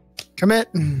 Mal.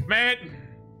 Commit. Man!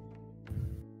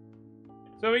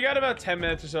 So we got about 10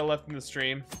 minutes or so left in the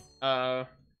stream. So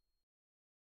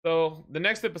the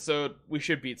next episode, we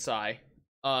should beat Sai.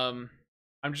 I'm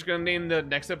just gonna name the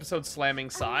next episode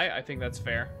Slamming Sai. I think that's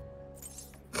fair.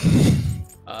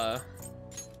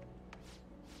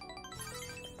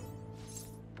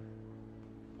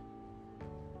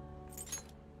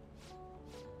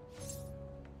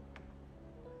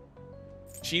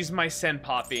 She's my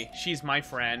senpapi. She's my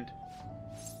friend.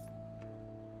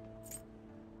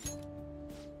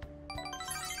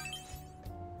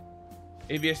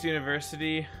 ABS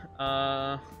University.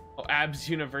 Abs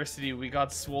University. We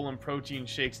got swollen protein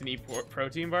shakes and eat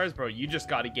protein bars. Bro, you just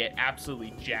got to get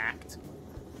absolutely jacked.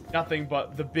 Nothing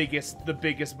but the biggest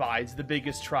buys, the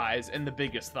biggest tries, and the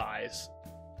biggest thighs.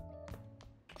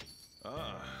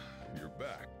 Ah, you're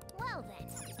back. Well then.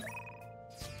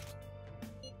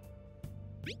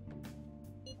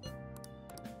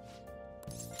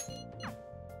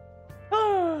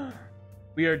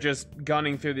 We are just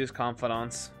gunning through these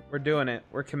confidants. We're doing it.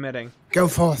 We're committing. Go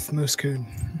forth, Moose-kun.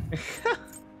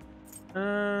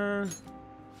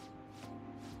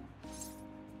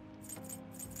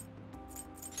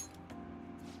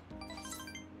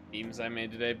 Memes I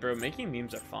made today. Bro, making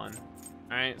memes are fun.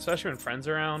 Alright, especially when friends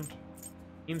are around.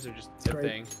 Memes are just a good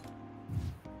thing.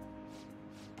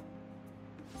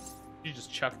 You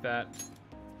just chuck that.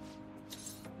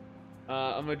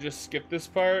 I'm gonna just skip this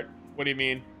part. What do you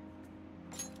mean?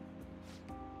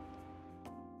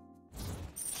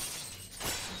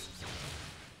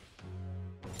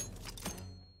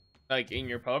 Like in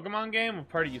your Pokemon game? What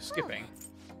part are you skipping?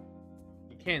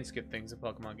 You can skip things in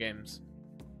Pokemon games.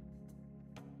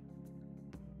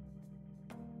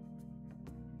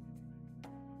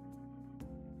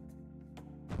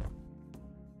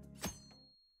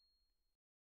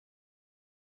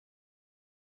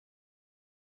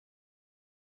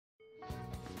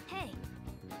 Hey,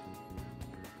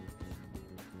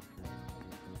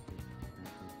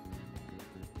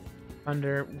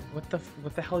 Thunder, what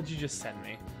the hell did you just send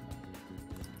me?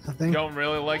 Nothing. Don't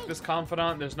really like this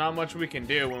Confidant. There's not much we can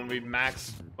do when we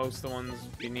max most of the ones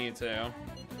we need to.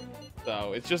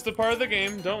 So it's just a part of the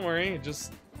game. Don't worry.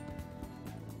 Just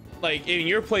like in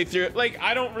your playthrough, like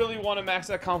I don't really want to max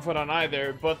that Confidant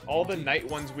either. But all the night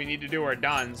ones we need to do are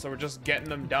done, so we're just getting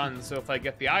them done. So if I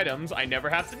get the items, I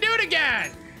never have to do it again.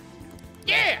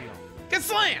 Yeah, get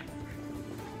slam.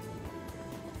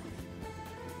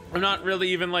 I'm not really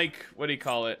even like, what do you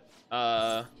call it?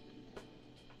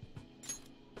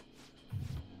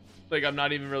 Like, I'm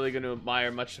not even really going to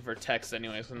admire much of her text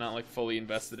anyway, so I'm not, like, fully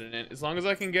invested in it. As long as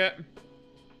I can get... What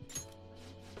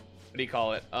do you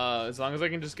call it? As long as I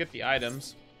can just get the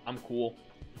items, I'm cool.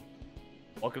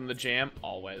 Welcome to the jam,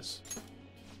 always.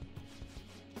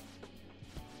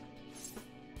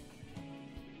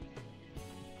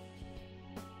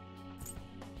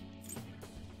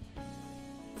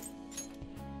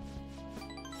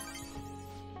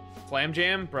 Slam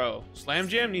Jam? Bro, Slam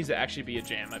Jam needs to actually be a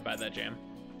jam. I'd buy that jam.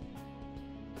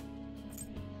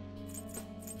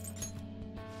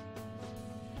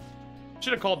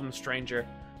 Should have called him Stranger.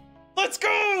 Let's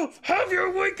go! Have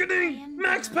your awakening!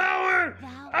 Max power!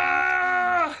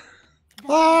 Ah!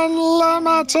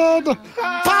 Unlimited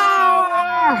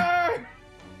power!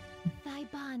 Thy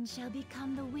bond shall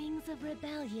become the wings of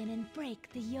rebellion and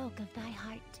break the yoke of thy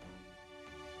heart.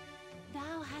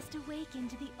 Thou hast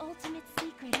awakened to the ultimate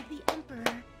secret of the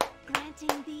Emperor,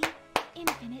 granting thee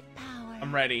infinite power.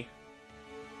 I'm ready.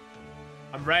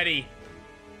 I'm ready.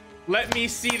 Let me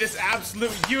see this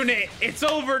absolute unit. It's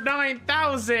over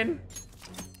 9,000.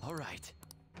 All right.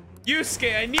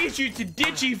 Yusuke, I need you to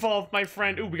digivolve, my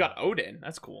friend. Ooh, we got Odin.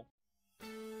 That's cool.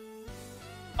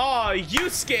 Aw,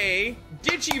 Yusuke,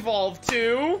 digivolve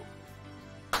to...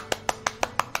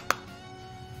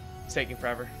 It's taking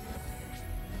forever.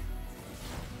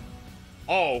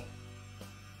 Oh.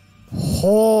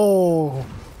 Oh.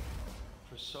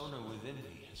 Persona within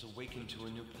me has awakened to a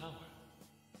new power.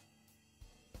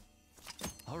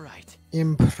 All right.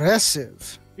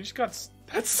 Impressive. We just got...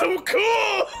 That's so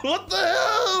cool! What the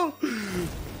hell?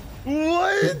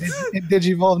 What? It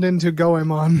digivolved into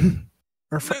Goemon.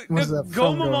 Or was that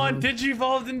from Gomamon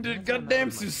digivolved into goddamn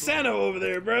Susanoo over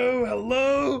there, bro.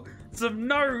 Hello? Some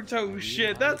Naruto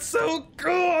shit. That's so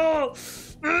cool!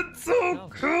 That's so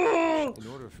cool!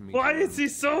 Why is he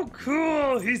so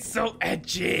cool? He's so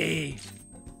edgy.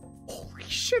 Holy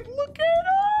shit, look at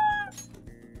him!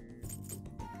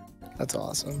 That's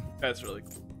awesome. That's really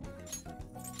cool.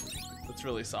 That's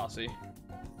really saucy.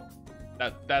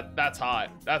 That's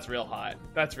hot. That's real hot.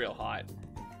 That's real hot.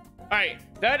 Alright,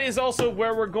 that is also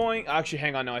where we're going. Actually,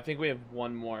 hang on, no, I think we have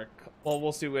one more. Well,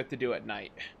 we'll see what we have to do at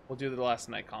night. We'll do the last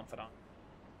night Confidant.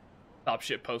 Stop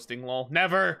shit posting, lol.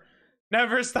 Never!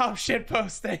 Never stop shit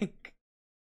posting!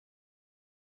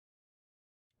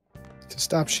 To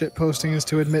stop shit posting is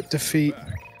to admit defeat.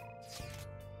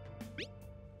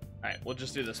 Alright, we'll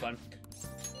just do this one.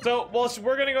 So, well,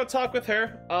 we're gonna go talk with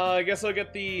her. I guess I'll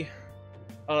get the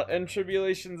end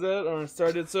tribulations out or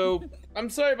started. So, I'm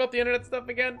sorry about the internet stuff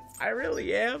again. I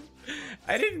really am.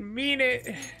 I didn't mean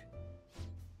it.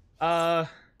 Like,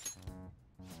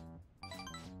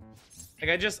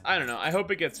 I don't know. I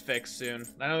hope it gets fixed soon.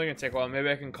 I know they're gonna take a while.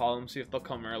 Maybe I can call them, see if they'll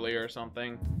come earlier or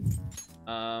something.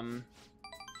 But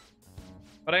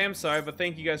I am sorry, but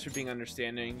thank you guys for being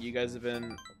understanding. You guys have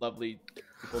been lovely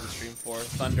people to stream for.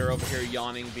 Thunder over here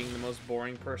yawning, being the most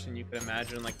boring person you could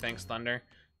imagine. Like, thanks, Thunder.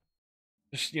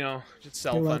 Just, you know, just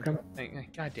sell You're Thunder. welcome.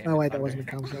 God damn it, Oh wait, that Thunder. wasn't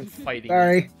a I'm compliment. fighting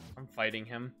Sorry. him. I'm fighting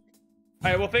him.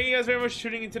 Alright, well, thank you guys very much for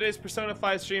tuning in today's Persona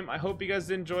 5 stream. I hope you guys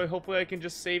did enjoy. Hopefully I can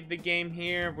just save the game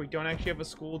here. We don't actually have a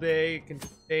school day. I can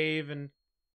just save and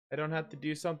I don't have to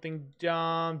do something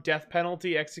dumb. Death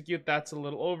penalty, execute. That's a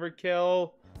little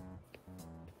overkill.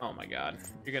 Oh my god.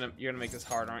 You're gonna make this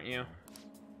hard, aren't you?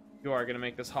 You are gonna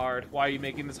make this hard. Why are you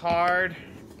making this hard?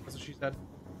 That's what she said.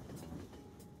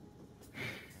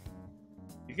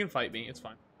 You can fight me, it's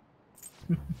fine.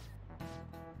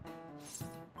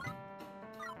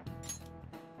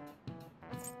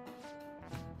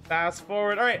 Fast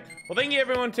forward. Alright. Well, thank you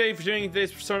everyone today for tuning in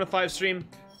today's Persona 5 stream.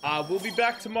 We'll be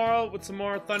back tomorrow with some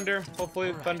more Thunder.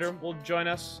 Hopefully Thunder will join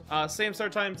us. Same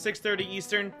start time, 6:30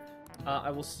 Eastern.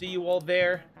 I will see you all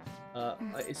there.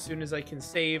 As soon as I can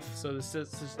save, so this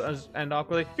does end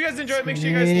awkwardly. If you guys enjoyed, make sure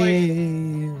you guys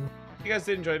like. If you guys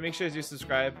did enjoy, make sure you do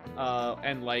subscribe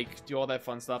and like, do all that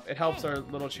fun stuff. It helps our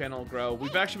little channel grow.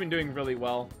 We've actually been doing really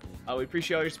well. We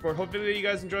appreciate all your support. Hopefully you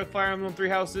guys enjoy Fire Emblem 3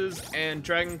 Houses and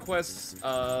Dragon Quest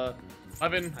 11.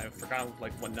 I forgot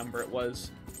like what number it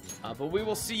was. But we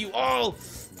will see you all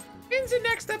in the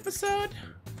next episode.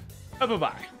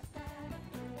 Bye-bye.